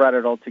just kind of brought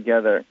it all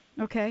together.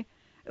 Okay.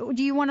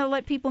 Do you want to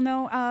let people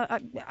know,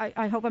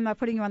 I hope I'm not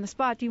putting you on the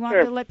spot, do you want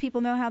Sure. to let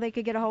people know how they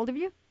could get a hold of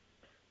you?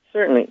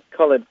 Certainly.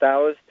 Call it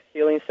Taoist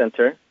Healing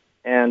Center,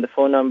 and the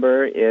phone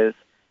number is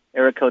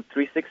area code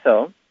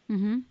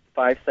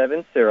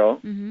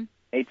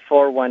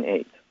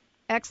 360-570-8418.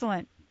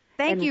 Excellent.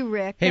 Thank you,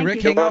 Rick. Hey, Thank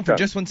Rick, you. hang on for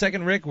just 1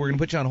 second, Rick. We're going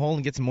to put you on hold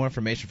and get some more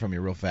information from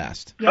you real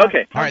fast. Yeah.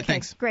 Okay. All right,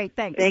 thanks. Great,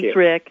 thanks. Thanks,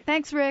 Rick.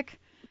 Thanks, Rick.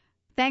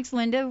 Thanks,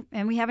 Linda.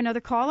 And we have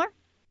another caller.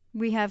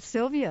 We have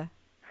Sylvia.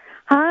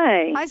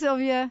 Hi. Hi,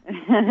 Sylvia.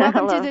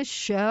 Welcome to the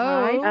show.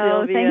 Hi,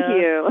 Oh, Sylvia. thank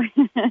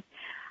you.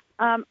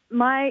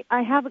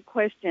 I have a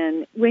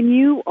question. When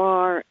you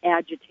are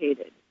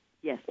agitated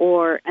Yes.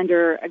 or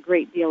under a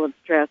great deal of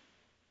stress,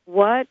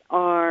 what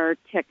are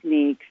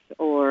techniques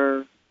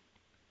or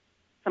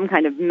some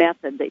kind of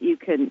method that you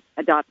can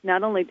adopt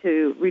not only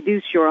to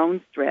reduce your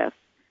own stress,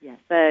 Yes.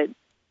 but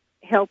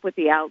help with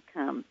the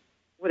outcome,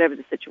 whatever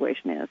the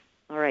situation is?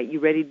 All right, you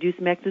ready to do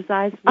some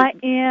exercise? I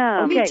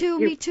am. Me Okay, too,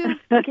 me too.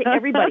 Okay,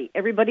 everybody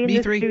in Me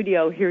the three.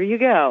 studio, here you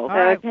go.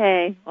 right.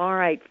 Okay. All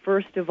right,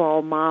 first of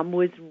all, Mom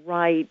was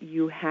right.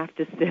 You have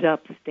to sit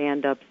up,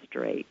 stand up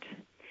straight.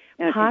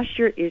 Okay.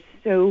 Posture is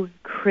so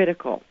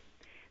critical.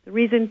 The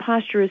reason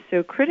posture is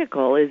so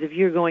critical is if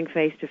you're going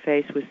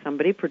face-to-face with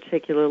somebody,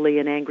 particularly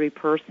an angry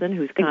person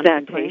who's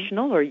Exactly.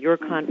 confrontational or you're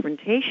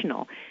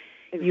confrontational,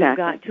 Exactly. you've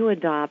got to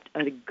adopt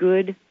a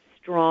good,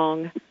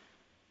 strong,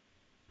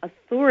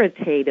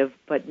 authoritative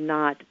but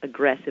not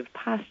aggressive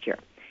posture.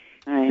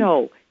 Right.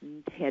 So,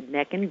 head,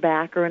 neck, and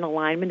back are in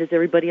alignment. Is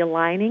everybody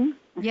aligning?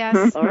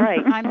 Yes. All right.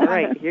 I'm All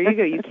right. Here you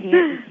go. You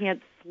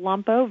can't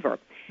slump over.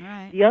 All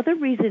right. The other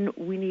reason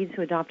we need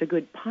to adopt a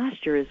good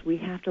posture is we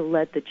have to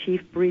let the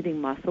chief breathing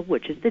muscle,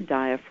 which is the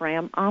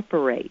diaphragm,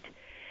 operate.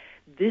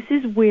 This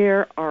is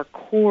where our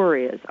core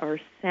is, our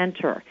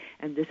center,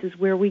 and this is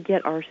where we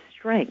get our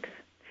strength.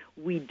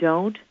 We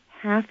don't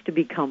have to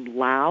become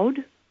loud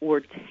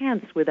or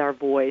tense with our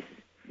voice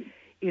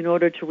in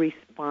order to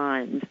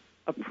respond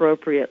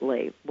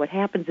appropriately. What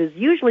happens is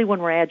usually when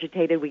we're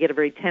agitated, we get a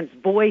very tense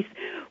voice.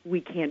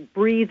 We can't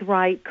breathe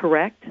right,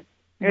 correct?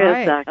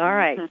 Right. Exactly. All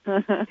right.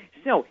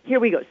 So here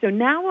we go. So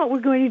now what we're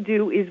going to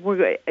do is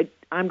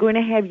I'm going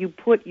to have you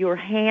put your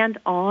hand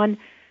on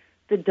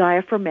the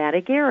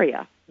diaphragmatic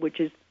area, which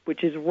is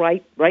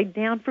right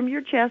down from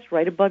your chest,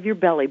 right above your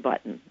belly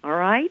button. All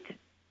right?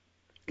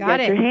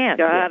 Got it. Your hand.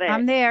 Got it.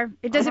 I'm there.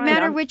 It doesn't All right,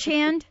 matter which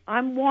hand.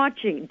 I'm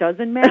watching.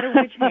 Doesn't matter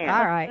which hand.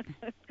 All right.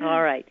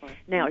 All right.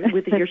 Now,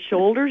 with your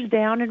shoulders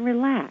down and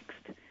relaxed,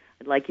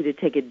 I'd like you to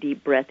take a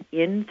deep breath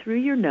in through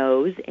your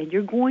nose, and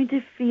you're going to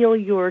feel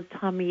your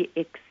tummy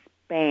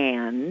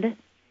expand.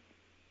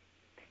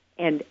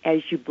 And as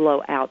you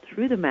blow out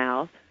through the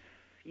mouth,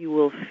 you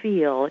will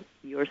feel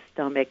your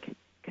stomach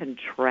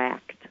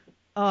contract.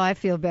 Oh, I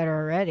feel better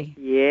already.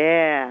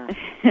 Yeah.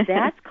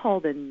 That's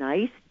called a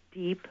nice,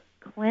 deep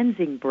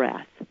cleansing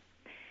breath.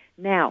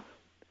 Now,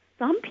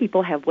 some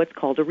people have what's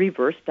called a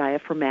reverse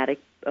diaphragmatic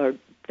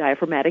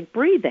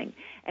breathing.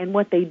 And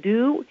what they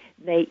do,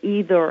 they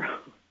either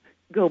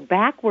go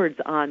backwards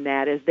on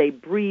that. As they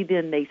breathe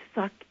in, they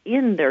suck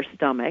in their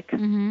stomach.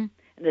 Mm-hmm.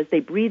 And as they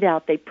breathe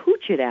out, they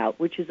pooch it out,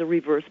 which is a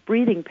reverse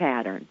breathing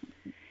pattern.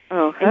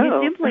 Oh, And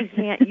you simply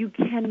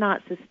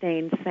cannot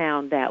sustain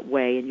sound that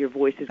way, and your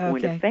voice is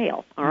going to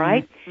fail, all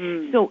right?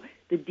 Mm. So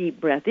the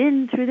deep breath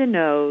in through the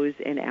nose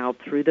and out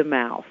through the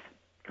mouth.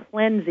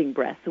 Cleansing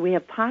breath. So we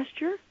have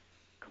posture,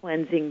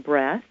 cleansing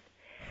breath,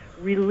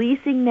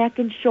 releasing neck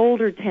and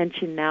shoulder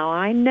tension. Now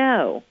I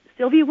know.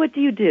 Sylvia, what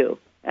do you do?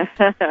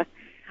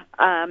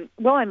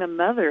 Well, I'm a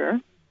mother.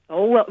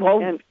 Oh,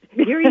 well, And-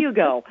 here you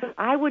go.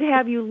 I would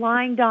have you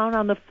lying down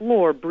on the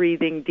floor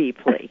breathing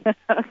deeply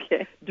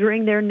Okay.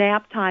 during their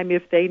nap time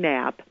if they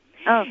nap.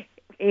 Oh,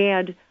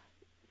 And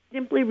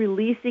simply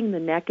releasing the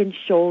neck and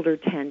shoulder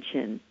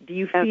tension. Do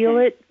you feel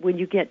Okay. it when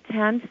you get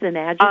tense and oh,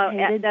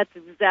 agitated? that's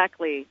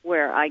exactly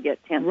where I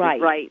get tense,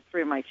 Right.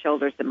 through my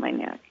shoulders and my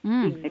neck.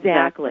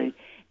 Exactly.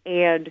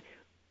 And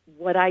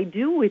what I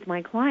do with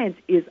my clients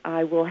is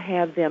I will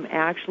have them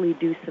actually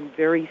do some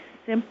very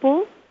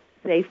simple,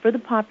 safe for the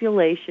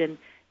population,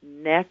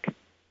 neck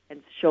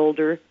and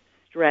shoulder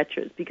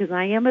stretches, because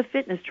I am a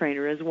fitness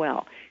trainer as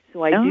well.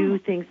 So I do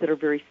things that are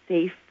very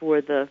safe for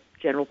the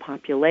general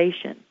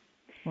population.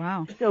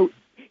 Wow. So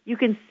you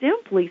can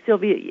simply,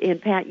 Sylvia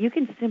and Pat, you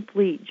can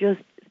simply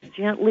just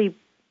gently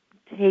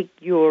take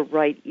your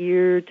right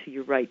ear to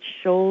your right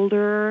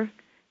shoulder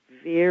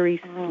very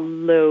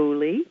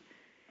slowly.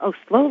 Oh,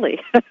 slowly.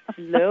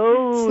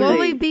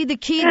 Slowly be the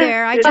key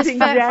there. I That's just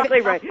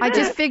exactly right. I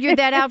just figured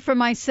that out for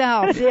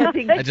myself. That's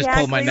exactly I just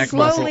pulled my neck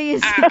muscle. Slowly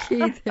is the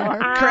key there.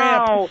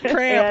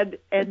 Cramp.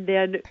 And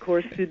then, of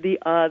course, to the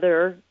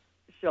other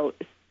shoulder.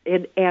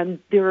 And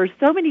there are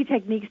so many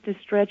techniques to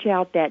stretch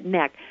out that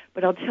neck,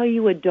 but I'll tell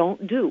you a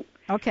don't do.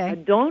 Okay. A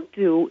don't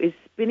do is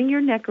spinning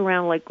your neck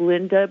around like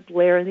Linda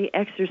Blair in The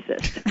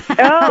Exorcist.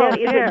 Oh, That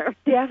is a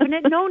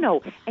definite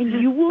no-no. And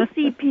you will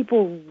see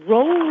people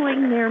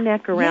rolling their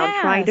neck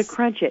around trying to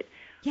crunch it.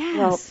 Yes.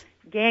 Well,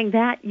 gang,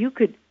 that you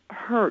could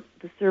hurt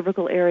the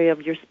cervical area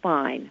of your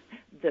spine.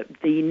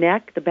 The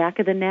neck, the back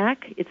of the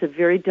neck, it's a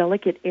very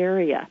delicate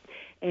area.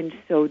 And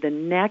so the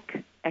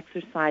neck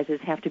exercises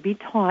have to be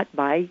taught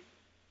by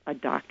a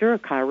doctor, a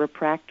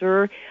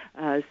chiropractor,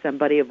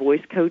 somebody, a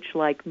voice coach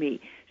like me.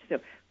 So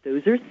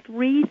those are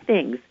 3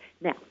 things.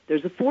 Now,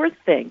 there's a 4th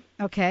thing.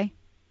 Okay.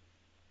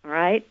 All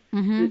right?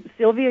 Mm-hmm.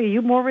 Sylvia, are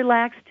you more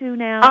relaxed too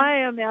now?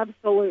 I am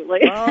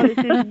absolutely. Oh, this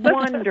is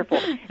wonderful.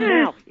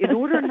 Now, in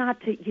order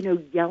not to,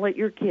 yell at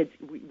your kids,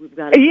 we've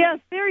got to... Yes,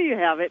 there you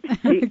have it.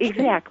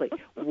 Exactly.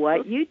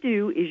 What you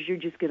do is you're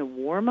just going to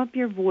warm up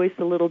your voice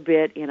a little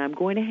bit, and I'm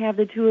going to have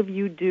the 2 of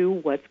you do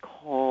what's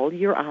called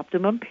your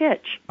optimum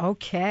pitch.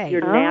 Okay.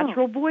 Your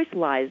natural voice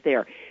lies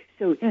there.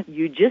 So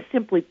you just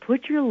simply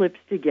put your lips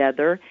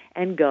together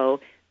and go,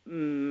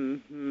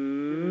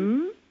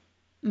 mm-hmm.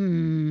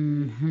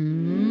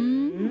 Mm-hmm.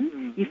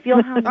 You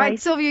feel how nice... All right,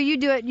 Sylvia, you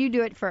do it. You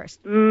do it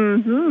first.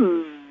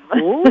 Mm-hmm.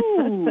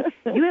 Oh,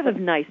 you have a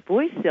nice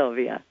voice,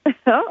 Sylvia.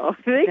 Oh,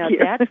 thank now, you.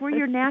 that's where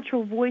your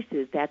natural voice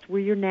is. That's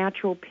where your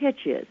natural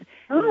pitch is.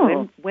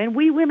 Oh. When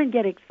we women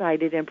get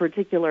excited, in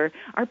particular,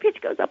 our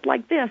pitch goes up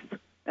like this.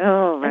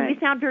 Oh, right. And we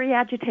sound very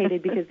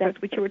agitated because that's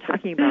what you were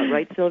talking about,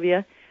 right,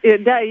 Sylvia?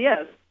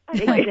 Yes.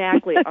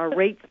 Exactly. Our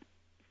rate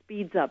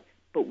speeds up.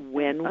 But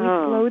when we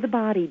slow the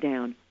body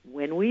down,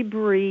 when we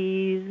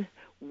breathe,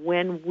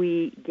 when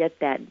we get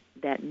that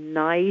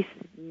nice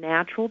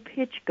natural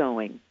pitch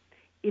going,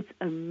 it's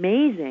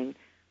amazing,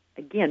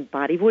 again,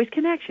 body-voice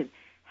connection,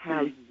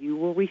 how you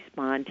will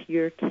respond to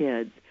your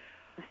kids.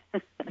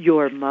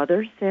 Your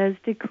mother says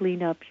to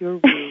clean up your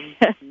room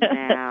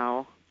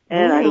now.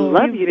 And I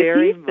love you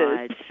very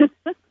much.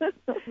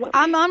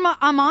 I'm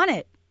on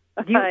it.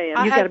 You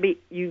got to be.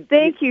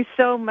 Thank you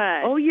so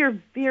much. Oh, you're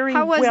very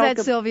How was welcome.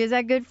 that, Sylvia? Is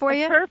that good for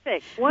you?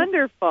 Perfect.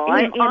 Wonderful.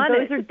 And I'm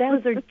on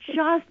those are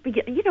just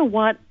begin. You know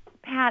what,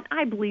 Pat?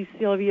 I believe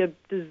Sylvia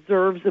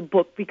deserves a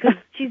book because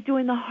she's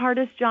doing the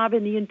hardest job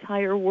in the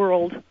entire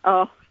world.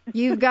 Oh,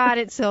 You've got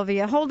it,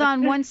 Sylvia. Hold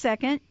on one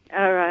second.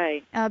 all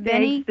right.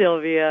 Benny. Thanks,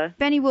 Sylvia.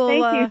 Benny, we'll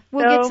Thank you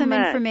get so some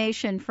much.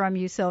 information from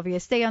you, Sylvia.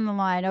 Stay on the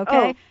line,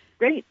 okay? Oh,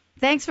 great.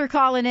 Thanks for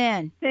calling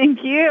in. Thank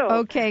you.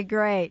 Okay,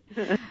 great.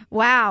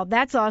 Wow,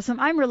 that's awesome.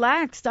 I'm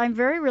relaxed. I'm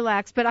very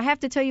relaxed. But I have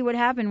to tell you what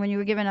happened when you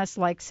were giving us,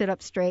 like, sit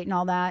up straight and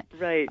all that.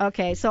 Right.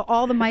 Okay, so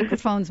all the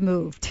microphones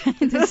moved.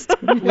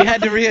 We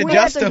had to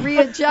readjust them.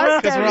 Because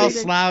Because we're all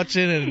everything.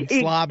 slouching and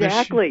slobbish.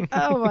 Exactly.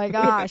 Oh, my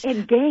gosh.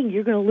 And gang,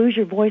 you're going to lose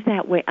your voice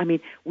that way. I mean,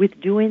 with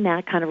doing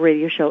that kind of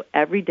radio show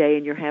every day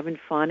and you're having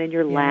fun and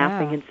you're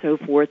laughing and so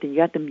forth and you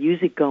got the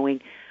music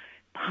going,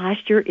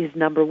 posture is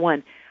number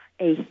 1.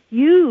 A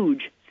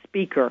huge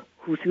speaker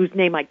whose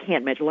name I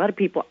can't mention. A lot of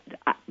people,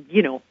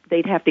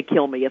 they'd have to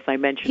kill me if I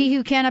mentioned. He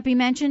who cannot be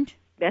mentioned?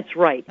 That's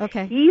right.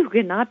 Okay. He who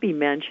cannot be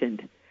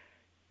mentioned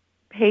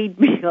paid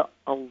me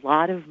a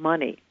lot of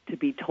money to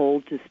be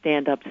told to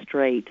stand up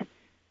straight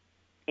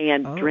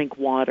and drink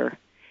water.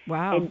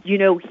 Wow. And,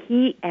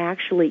 he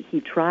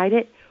tried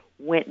it,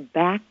 went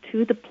back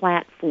to the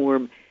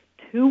platform.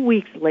 2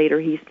 weeks later,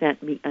 he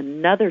sent me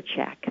another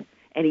check,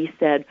 and he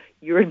said,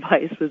 your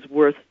advice was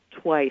worth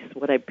twice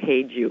what I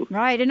paid you.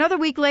 Right. Another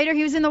week later,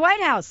 he was in the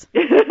White House.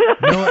 No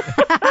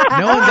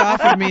one's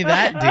offered me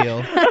that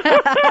deal.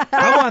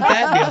 I want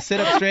that deal. Sit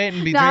up straight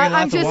and be drinking I'm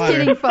lots of just water.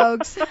 kidding,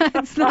 folks.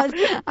 It's not.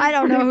 I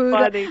don't know who.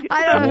 I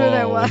don't know who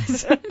that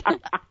was.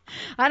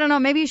 I don't know.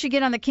 Maybe you should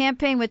get on the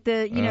campaign with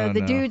the,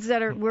 the dudes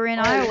that were in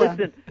Iowa.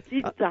 Listen,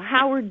 the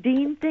Howard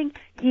Dean thing.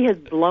 He has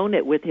blown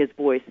it with his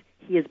voice.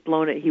 He has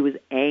blown it. He was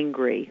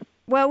angry.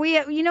 Well,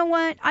 you know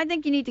what? I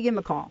think you need to give him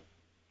a call.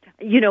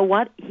 You know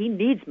what? He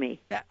needs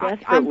me.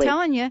 Desperately. I'm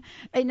telling you.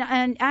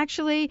 And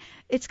actually,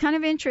 it's kind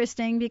of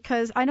interesting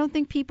because I don't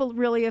think people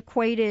really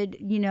equated,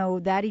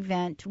 that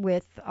event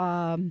with,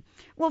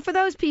 for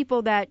those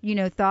people that,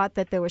 thought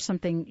that there was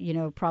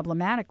something,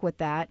 problematic with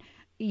that.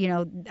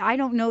 I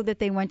don't know that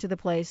they went to the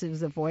place. It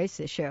was a voice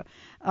issue.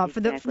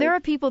 There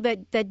are people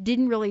that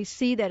didn't really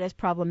see that as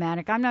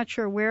problematic. I'm not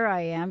sure where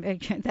I am.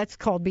 That's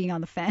called being on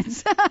the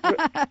fence.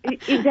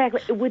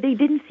 Exactly. Well, they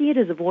didn't see it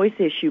as a voice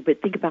issue,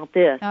 but think about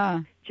this.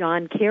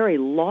 John Kerry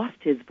lost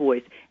his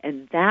voice,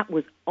 and that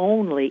was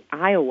only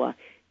Iowa.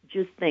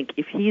 just think,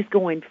 if he's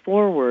going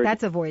forward,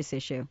 That's a voice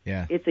issue.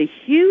 Yeah. it's a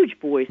huge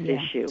voice Yeah.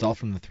 issue. It's all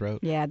from the throat.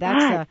 Yeah,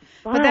 that's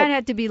but that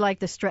had to be like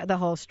the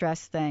whole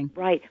stress thing.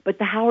 Right. But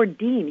the Howard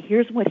Dean,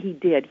 here's what he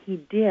did. He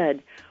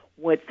did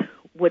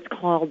what's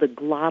called a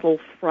glottal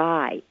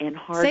fry and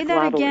hard Say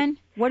that glottal. again.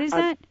 What is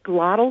that?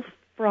 Glottal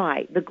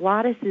fry. The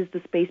glottis is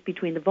the space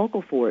between the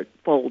vocal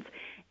folds.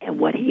 And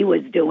what he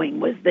was doing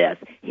was this.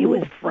 He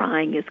was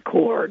frying his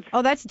cords.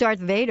 Oh, that's Darth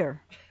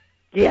Vader.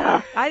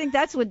 Yeah. I think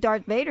that's what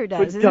Darth Vader does.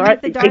 With Isn't Darth-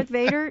 that the Darth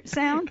Vader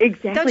sound?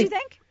 Exactly. Don't you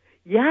think?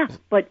 Yeah,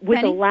 but with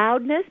Penny? the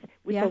loudness,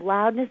 Yeah. the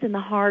loudness and the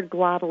hard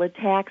glottal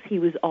attacks, he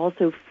was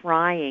also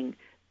frying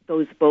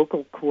those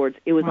vocal cords.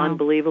 It was Wow.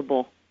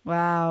 unbelievable.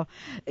 Wow.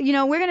 You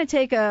know, we're going to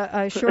take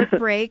a short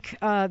break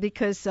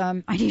because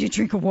I need a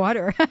drink of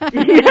water.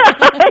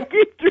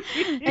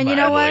 And you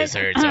know what? voice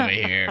hurts over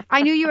here.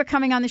 I knew you were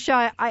coming on the show.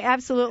 I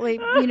absolutely,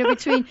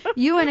 between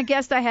you and a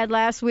guest I had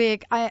last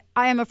week, I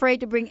am afraid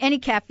to bring any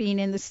caffeine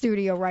in the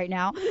studio right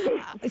now.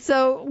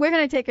 So we're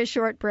going to take a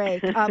short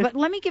break. But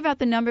let me give out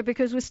the number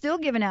because we're still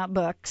giving out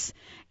books.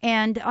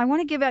 And I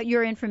want to give out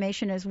your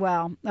information as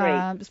well.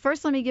 Great.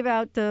 First, let me give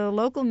out the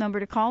local number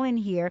to call in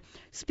here.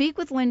 Speak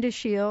with Linda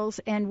Shields.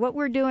 And what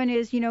we're doing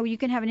is, you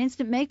can have an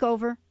instant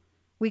makeover.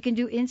 We can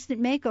do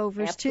instant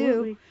makeovers,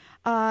 Absolutely. too.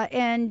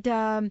 And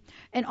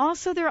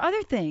also there are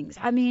other things.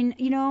 I mean,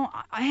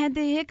 I had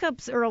the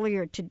hiccups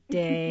earlier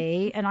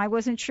today, and I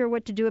wasn't sure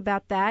what to do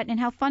about that. And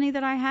how funny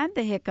that I had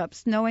the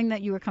hiccups, knowing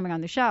that you were coming on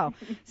the show.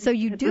 So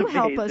you do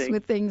help us amazing.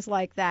 with things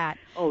like that.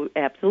 Oh,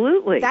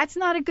 absolutely. That's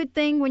not a good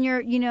thing when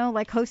you're,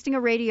 like hosting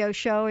a radio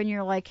show and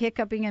you're like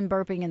hiccuping and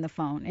burping in the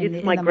phone.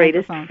 It's my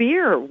greatest microphone.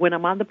 fear when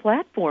I'm on the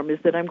platform is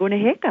that I'm going to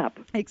hiccup.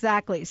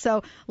 Exactly.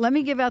 So let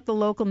me give out the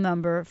local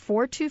number,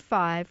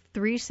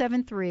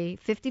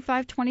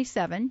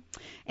 425-373-5527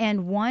 and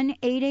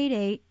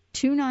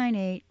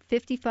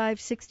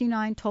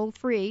 1-888-298-5569 toll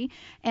free,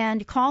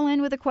 and call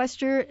in with a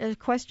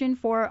question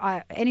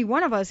for any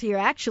one of us here,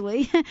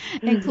 actually,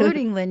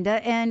 including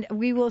Linda, and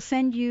we will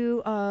send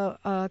you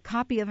a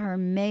copy of her.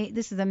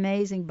 This is an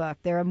amazing book.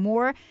 There are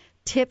more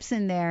tips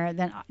in there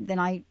than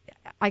I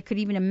could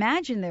even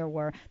imagine there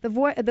were.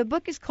 The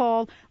book is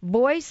called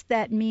Voice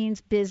That Means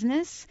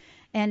Business,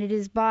 and it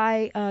is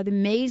by the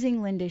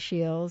amazing Linda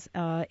Shields.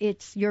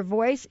 It's Your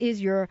Voice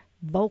is Your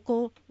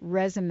Vocal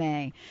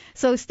Resume.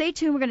 So stay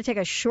tuned. We're going to take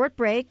a short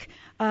break.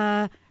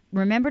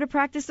 Remember to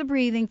practice the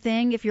breathing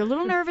thing. If you're a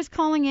little nervous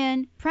calling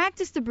in,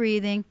 practice the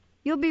breathing.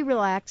 You'll be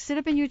relaxed. Sit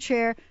up in your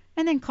chair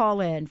and then call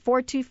in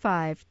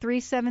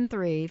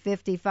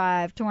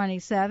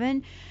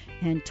 425-373-5527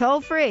 and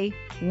toll free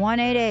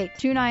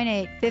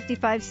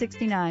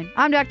 1-888-298-5569.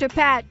 I'm Dr.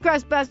 Pat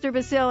Crustbuster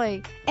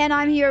Baccili, and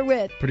I'm here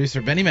with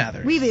Producer Benny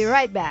Mathers. We'll be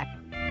right back.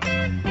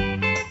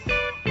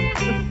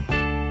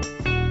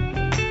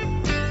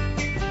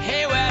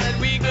 Hey, where did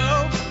we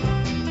go?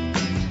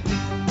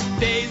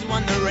 Days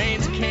when the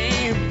rains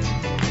came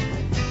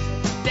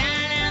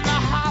down in the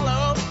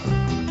hollow,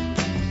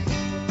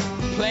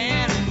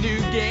 playing a new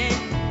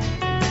game,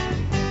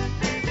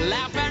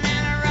 laughing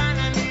and a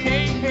running,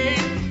 hey, hey,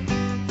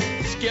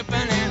 skipping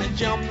and a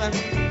jumping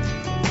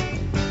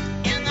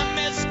in the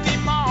misty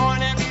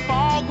morning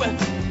fog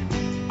with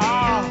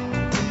our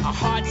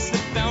hearts a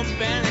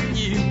thumping and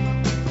you,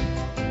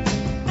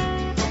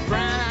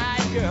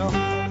 brown-eyed girl.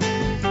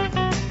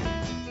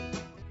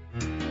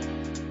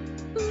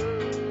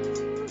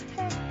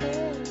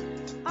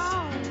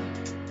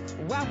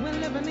 What we're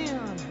living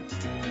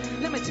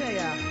in, let me tell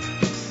ya.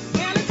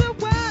 And it's a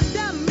world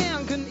that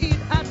man can eat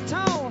at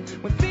all.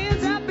 When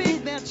things are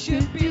big that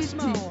should be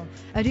small.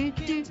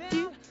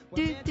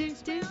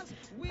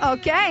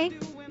 Okay,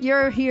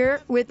 you're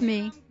here with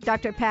me,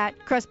 Dr. Pat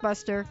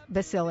Crustbuster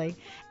Baccili,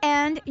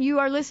 and you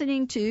are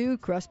listening to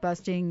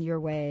Crustbusting Your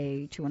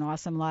Way to an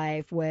Awesome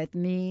Life with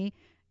me,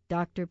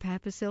 Dr.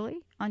 Pat Baccili,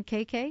 on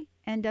KKNW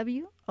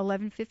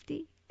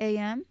 1150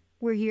 AM.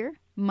 We're here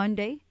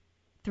Monday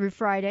through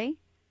Friday.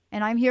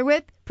 And I'm here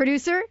with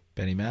producer,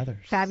 Benny Mathers.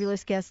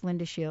 fabulous guest,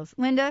 Linda Shields.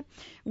 Linda,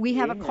 we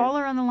have a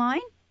caller on the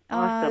line.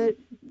 Awesome.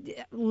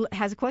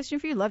 Has a question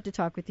for you. Love to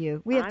talk with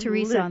you. We have I'm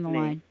Teresa on the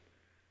listening. line.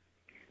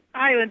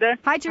 Hi, Linda.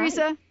 Hi,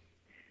 Teresa.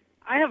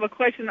 I have a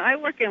question. I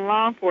work in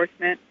law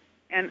enforcement,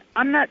 and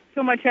I'm not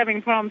so much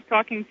having problems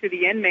talking to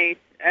the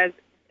inmates as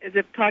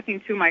if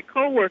talking to my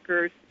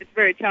coworkers. It's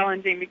very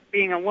challenging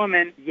being a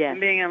woman Yes. and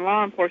being in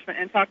law enforcement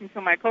and talking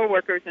to my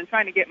coworkers and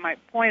trying to get my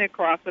point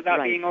across without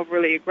Right. being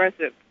overly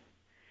aggressive.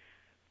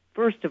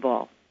 First of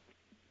all,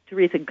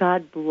 Teresa,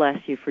 God bless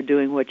you for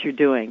doing what you're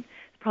doing.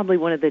 It's probably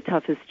one of the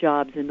toughest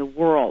jobs in the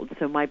world,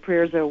 so my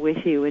prayers are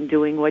with you in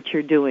doing what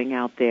you're doing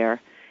out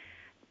there.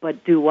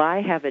 But do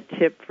I have a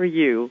tip for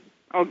you?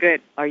 Oh,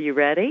 good. Are you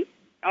ready?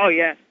 Oh,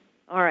 yes.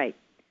 All right.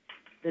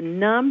 The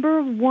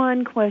number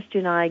one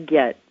question I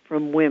get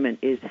from women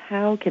is,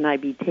 how can I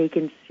be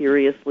taken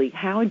seriously?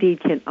 How indeed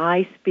can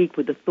I speak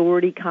with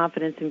authority,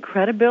 confidence, and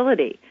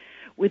credibility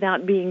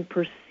without being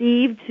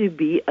perceived to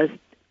be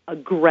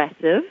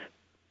aggressive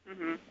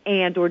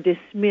and or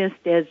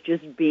dismissed as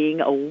just being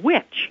a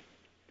witch,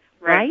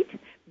 right?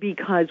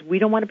 because we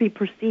don't want to be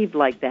perceived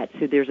like that.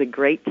 So there's a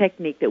great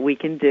technique that we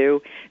can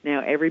do.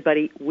 Now,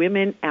 everybody,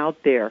 women out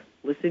there,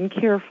 listen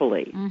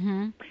carefully.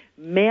 Mm-hmm.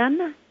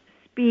 Men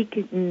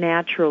speak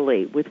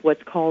naturally with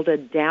what's called a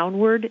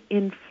downward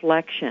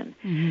inflection,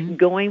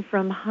 going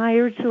from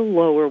higher to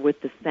lower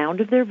with the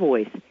sound of their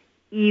voice,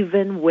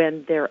 even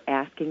when they're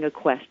asking a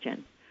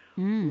question.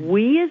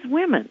 We as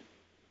women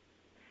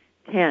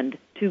tend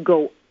to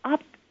go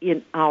up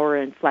in our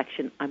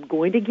inflection. I'm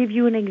going to give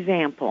you an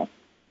example.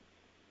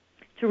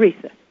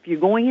 Teresa, if you're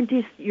going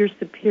into your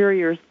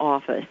superior's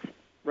office,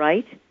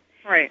 right?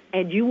 Right.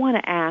 And you want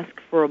to ask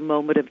for a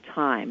moment of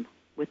time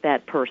with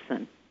that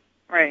person.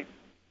 Right.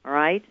 All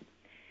right?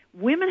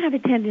 Women have a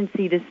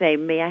tendency to say,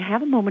 may I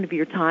have a moment of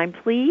your time,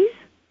 please?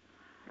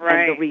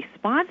 Right. And the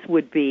response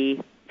would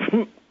be,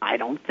 I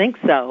don't think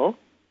so.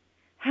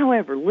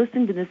 However,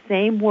 listen to the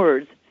same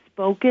words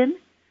spoken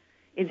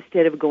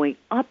instead of going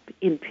up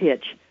in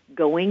pitch,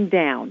 going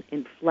down.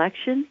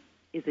 Inflection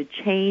is a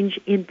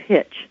change in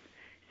pitch.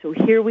 So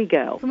here we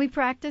go. Can we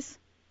practice?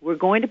 We're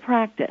going to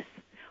practice.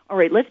 All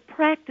right, let's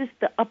practice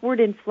the upward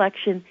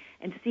inflection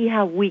and see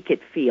how weak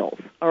it feels.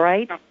 All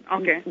right?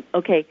 Oh, okay.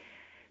 Okay.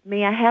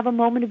 May I have a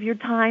moment of your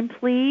time,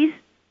 please?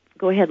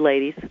 Go ahead,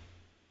 ladies.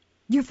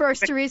 You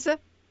first, Teresa.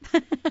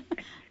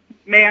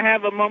 May I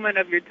have a moment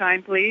of your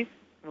time, please?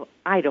 Well,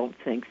 I don't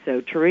think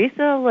so.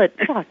 Teresa,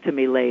 talk to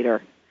me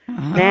later.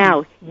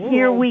 Now,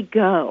 here we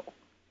go.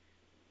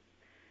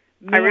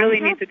 I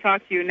really need to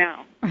talk to you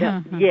now.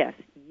 Yes,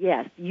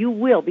 you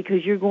will,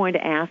 because you're going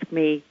to ask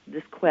me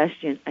this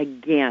question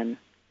again.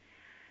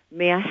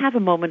 May I have a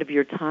moment of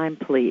your time,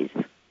 please?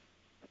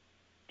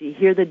 Do you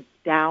hear the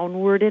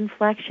downward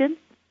inflection?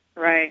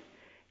 Right.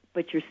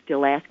 But you're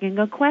still asking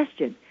a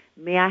question.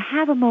 May I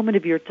have a moment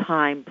of your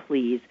time,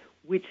 please?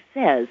 Which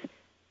says,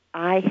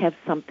 I have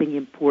something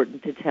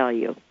important to tell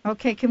you.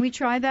 Okay, can we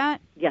try that?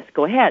 Yes,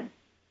 go ahead.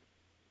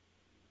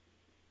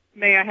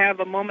 May I have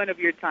a moment of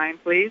your time,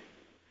 please?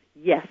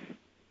 Yes,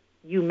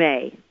 you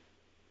may.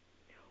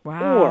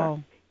 Wow.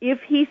 Or if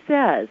he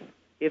says,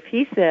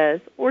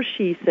 or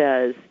she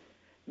says,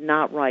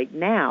 not right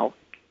now,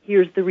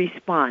 here's the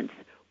response.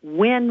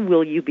 When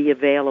will you be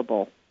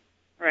available?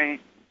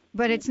 Right.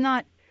 But it's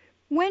not,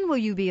 when will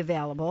you be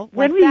available?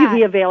 When like will that. you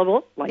be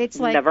available? It's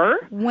like,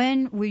 never.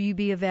 When will you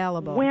be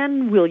available?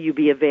 When will you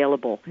be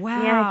available?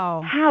 Wow.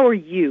 And how are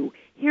you?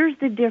 Here's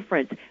the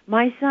difference.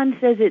 My son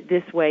says it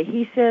this way.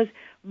 He says,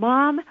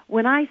 Mom,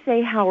 when I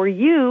say, how are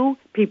you,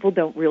 people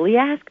don't really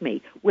ask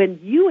me. When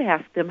you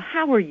ask them,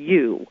 how are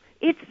you,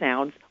 it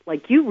sounds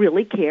like you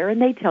really care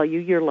and they tell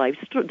you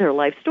their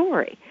life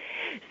story.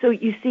 So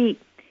you see,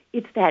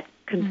 it's that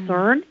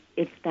concern,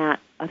 it's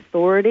that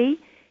authority,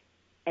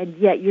 and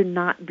yet you're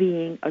not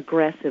being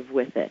aggressive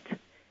with it.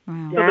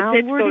 Wow. So the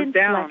pitch Downward goes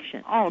down.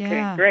 inflection. Oh, okay,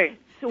 Yeah. great.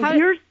 So How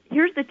here's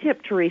the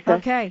tip, Teresa.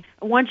 Okay.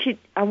 I want you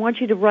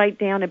to write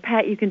down, and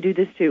Pat, you can do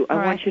this too. I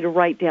want you to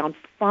write down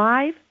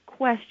 5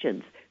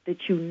 questions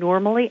that you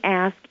normally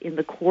ask in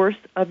the course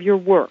of your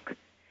work.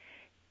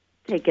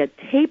 Take a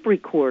tape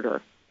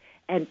recorder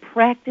and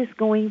practice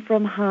going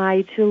from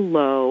high to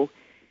low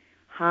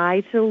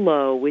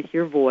with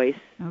your voice.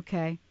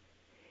 Okay.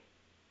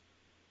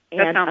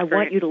 And I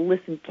want you to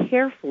listen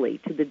carefully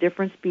to the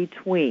difference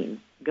between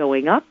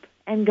going up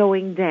and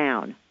going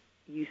down.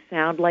 You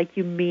sound like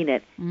you mean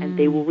it, and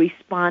they will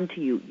respond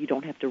to you. You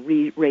don't have to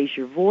raise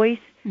your voice.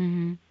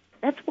 Mm-hmm.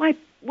 That's why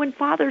when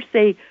fathers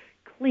say,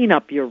 clean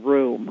up your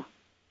room,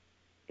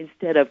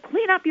 instead of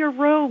clean up your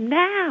room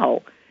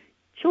now,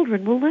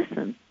 children will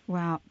listen.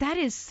 Wow, that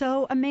is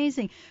so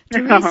amazing.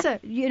 Teresa,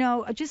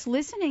 just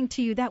listening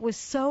to you, that was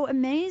so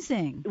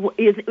amazing.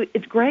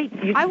 It's great.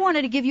 I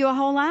wanted to give you a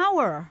whole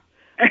hour.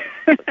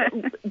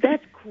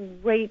 That's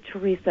great,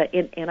 Teresa,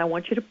 and I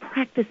want you to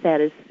practice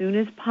that as soon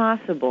as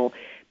possible,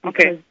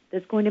 because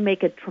that's going to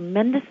make a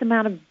tremendous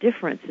amount of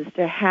difference as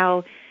to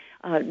how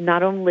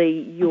not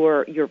only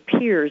your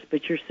peers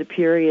but your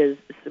superiors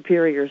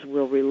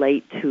will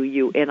relate to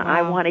you. And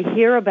I want to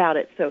hear about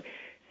it. So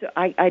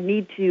I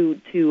need to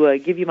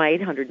give you my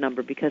 800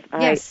 number because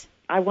I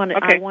want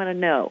to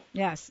know.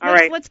 Yes. All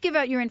right. Let's give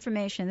out your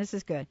information. This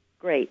is good.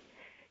 Great.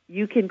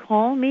 You can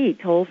call me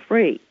toll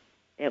free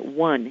at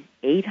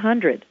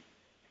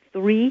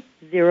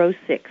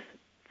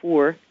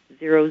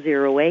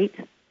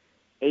 1-800-306-4008.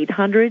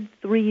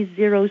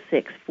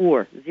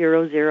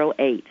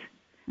 800-306-4008.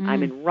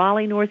 I'm in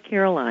Raleigh, North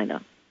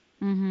Carolina.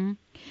 Mm-hmm.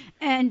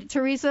 And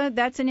Teresa,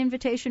 that's an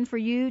invitation for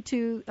you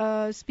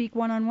to speak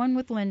one-on-one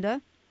with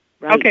Linda.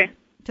 Right. Okay.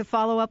 To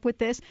follow up with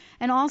this.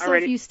 And also,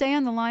 Alrighty. if you stay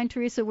on the line,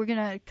 Teresa, we're going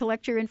to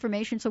collect your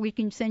information so we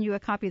can send you a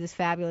copy of this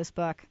fabulous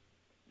book.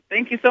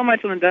 Thank you so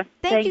much, Linda.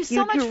 Thank you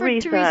so much,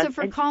 Teresa,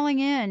 for calling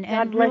in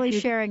and really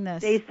sharing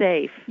this. Stay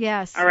safe.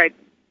 Yes. All right.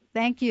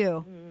 Thank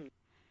you.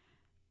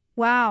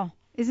 Wow.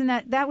 Isn't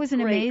that was an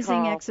Great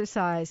amazing call.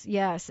 exercise.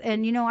 Yes.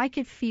 And, I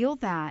could feel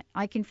that.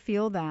 I can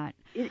feel that.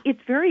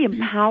 It's very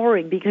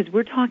empowering because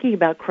we're talking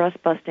about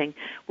crust busting.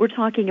 We're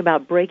talking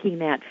about breaking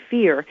that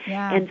fear.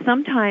 Yeah. And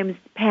sometimes,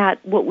 Pat,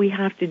 what we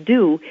have to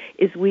do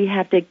is we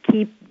have to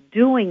keep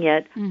doing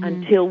it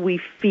until we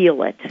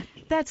feel it.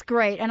 That's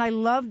great, and I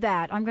love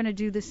that. I'm going to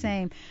do the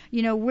same.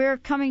 You know, we're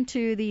coming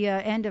to the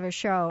end of a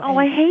show. Oh,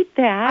 I hate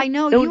that. I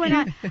know you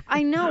and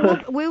I know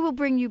we will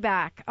bring you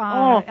back.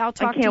 I'll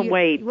talk I can't to you.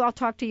 wait. I'll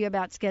talk to you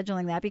about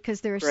scheduling that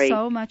because there's Great.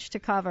 so much to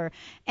cover,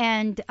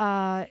 and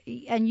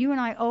you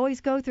and I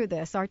always go through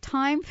this. Our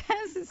time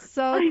passes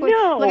so quick.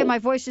 know. Look at my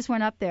voice just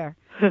went up there.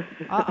 Now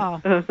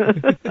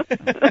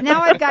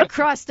I've got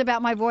crust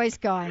about my voice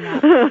going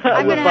up.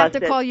 I'm going to have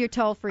to call your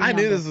toll-free number.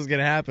 I knew this was going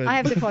to happen. I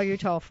have to call your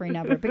toll-free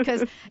number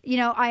because, you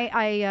know,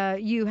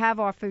 you have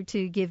offered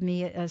to give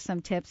me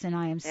some tips, and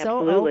I am so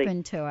Absolutely.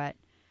 open to it.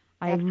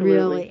 I Absolutely.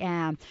 really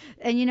am.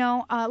 And, you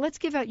know, let's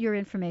give out your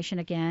information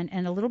again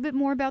and a little bit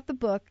more about the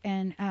book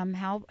and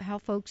how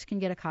folks can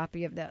get a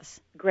copy of this.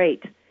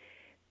 Great.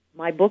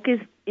 My book is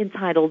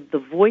entitled The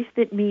Voice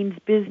That Means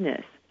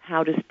Business,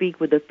 How to Speak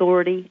with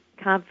Authority,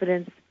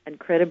 Confidence, and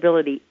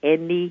Credibility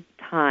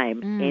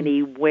Anytime,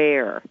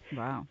 Anywhere.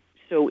 Wow.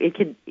 So it's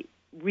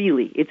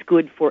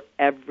good for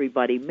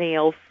everybody,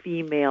 male,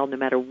 female, no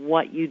matter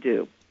what you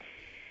do.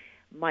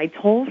 My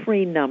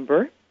toll-free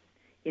number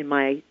in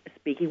my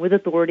Speaking with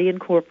Authority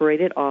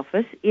Incorporated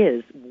office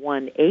is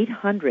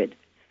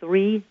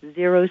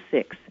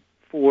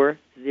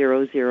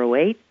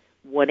 1-800-306-4008,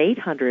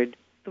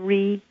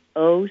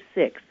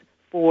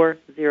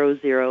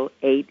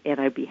 1-800-306-4008, and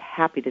I'd be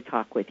happy to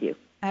talk with you.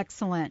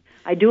 Excellent.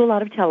 I do a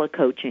lot of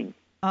telecoaching.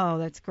 Oh,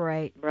 that's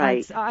great.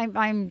 Right.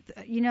 I'm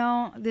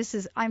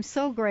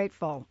so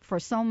grateful for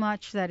so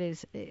much that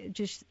is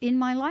just in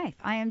my life.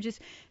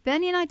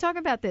 Benny and I talk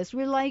about this.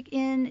 We're like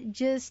in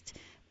just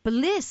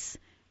bliss.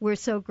 We're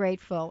so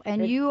grateful.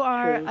 And you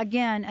are,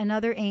 again,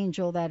 another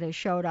angel that has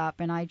showed up,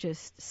 and I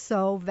just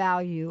so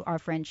value our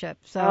friendship.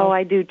 So. Oh,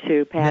 I do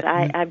too, Pat.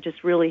 I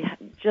just really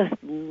just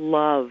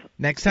love.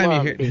 Next time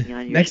you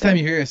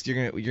hear us,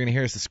 you're gonna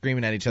hear us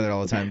screaming at each other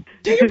all the time.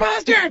 Do your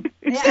posture!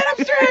 Stand up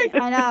straight!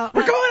 I know.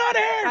 We're going on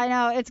air! I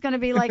know. It's gonna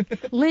be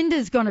like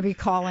Linda's gonna be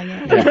calling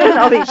it.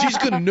 She's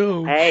gonna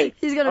know. Hey,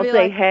 she's gonna I'll be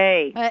say, like,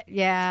 hey.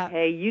 Yeah.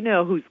 Hey, you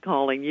know who's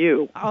calling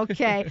you.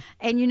 Okay.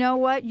 And you know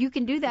what? You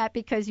can do that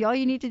because all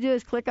you need to do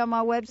is click on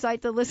my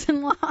website to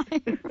listen live.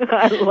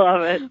 I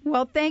love it.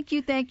 Well, thank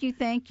you. And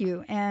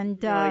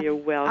you're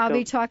welcome. I'll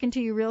be talking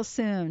to you real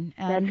soon.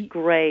 And that's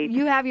great.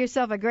 You have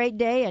yourself a great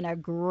day and a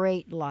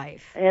great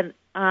life. And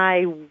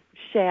I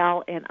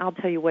shall, and I'll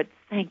tell you what,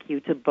 thank you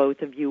to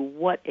both of you.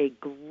 What a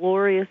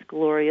glorious,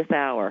 glorious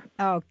hour.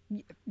 Oh,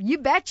 you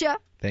betcha.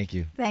 Thank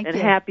you. Thank you.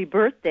 And happy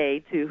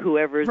birthday to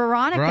whoever's...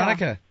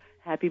 Veronica.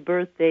 Happy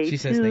birthday she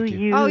says to thank you.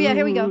 you. Oh, yeah,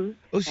 here we go.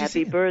 Oh,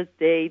 happy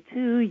birthday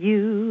to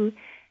you.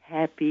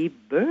 Happy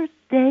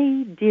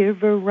birthday, dear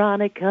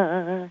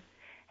Veronica.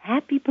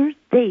 Happy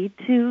birthday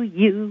to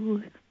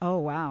you. Oh,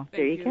 wow.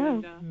 There you go.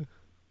 Linda.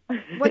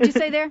 What'd you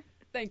say there?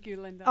 Thank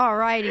you, Linda. All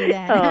righty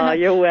then. Oh,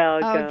 you're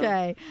welcome.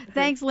 Okay.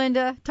 Thanks,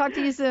 Linda. Talk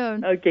to you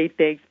soon. Okay,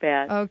 thanks,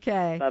 Pat.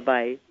 Okay.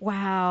 Bye-bye.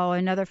 Wow,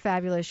 another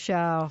fabulous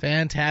show.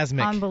 Fantastic.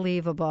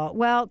 Unbelievable.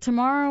 Well,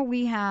 tomorrow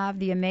we have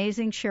the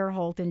amazing Cher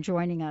Holton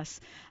joining us.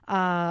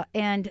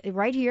 And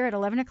right here at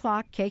 11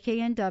 o'clock,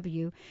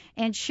 KKNW.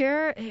 And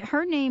Cher,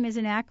 her name is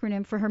an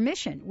acronym for her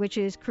mission, which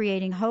is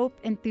creating hope,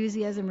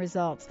 enthusiasm,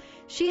 results.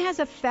 She has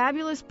a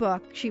fabulous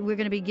book. We're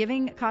going to be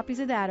giving copies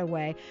of that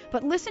away.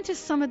 But listen to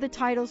some of the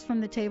titles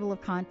from the table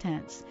of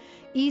contents.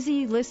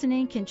 Easy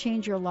listening can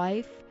change your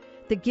life.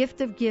 The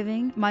Gift of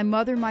Giving, My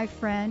Mother, My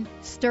Friend,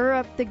 Stir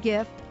Up the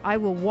Gift, I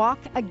Will Walk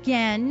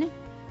Again,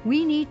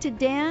 We Need to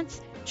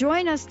Dance.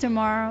 Join us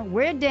tomorrow.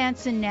 We're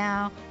dancing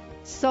now.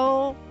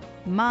 Soul,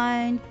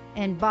 mind,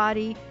 and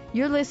body.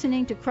 You're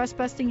listening to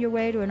Crustbusting Your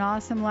Way to an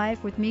Awesome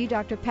Life with me,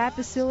 Dr. Pat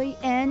Baccili,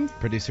 and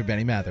producer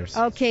Benny Mathers.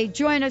 Okay,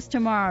 join us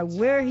tomorrow.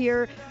 We're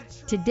here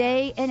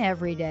today and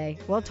every day.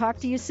 We'll talk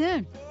to you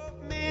soon.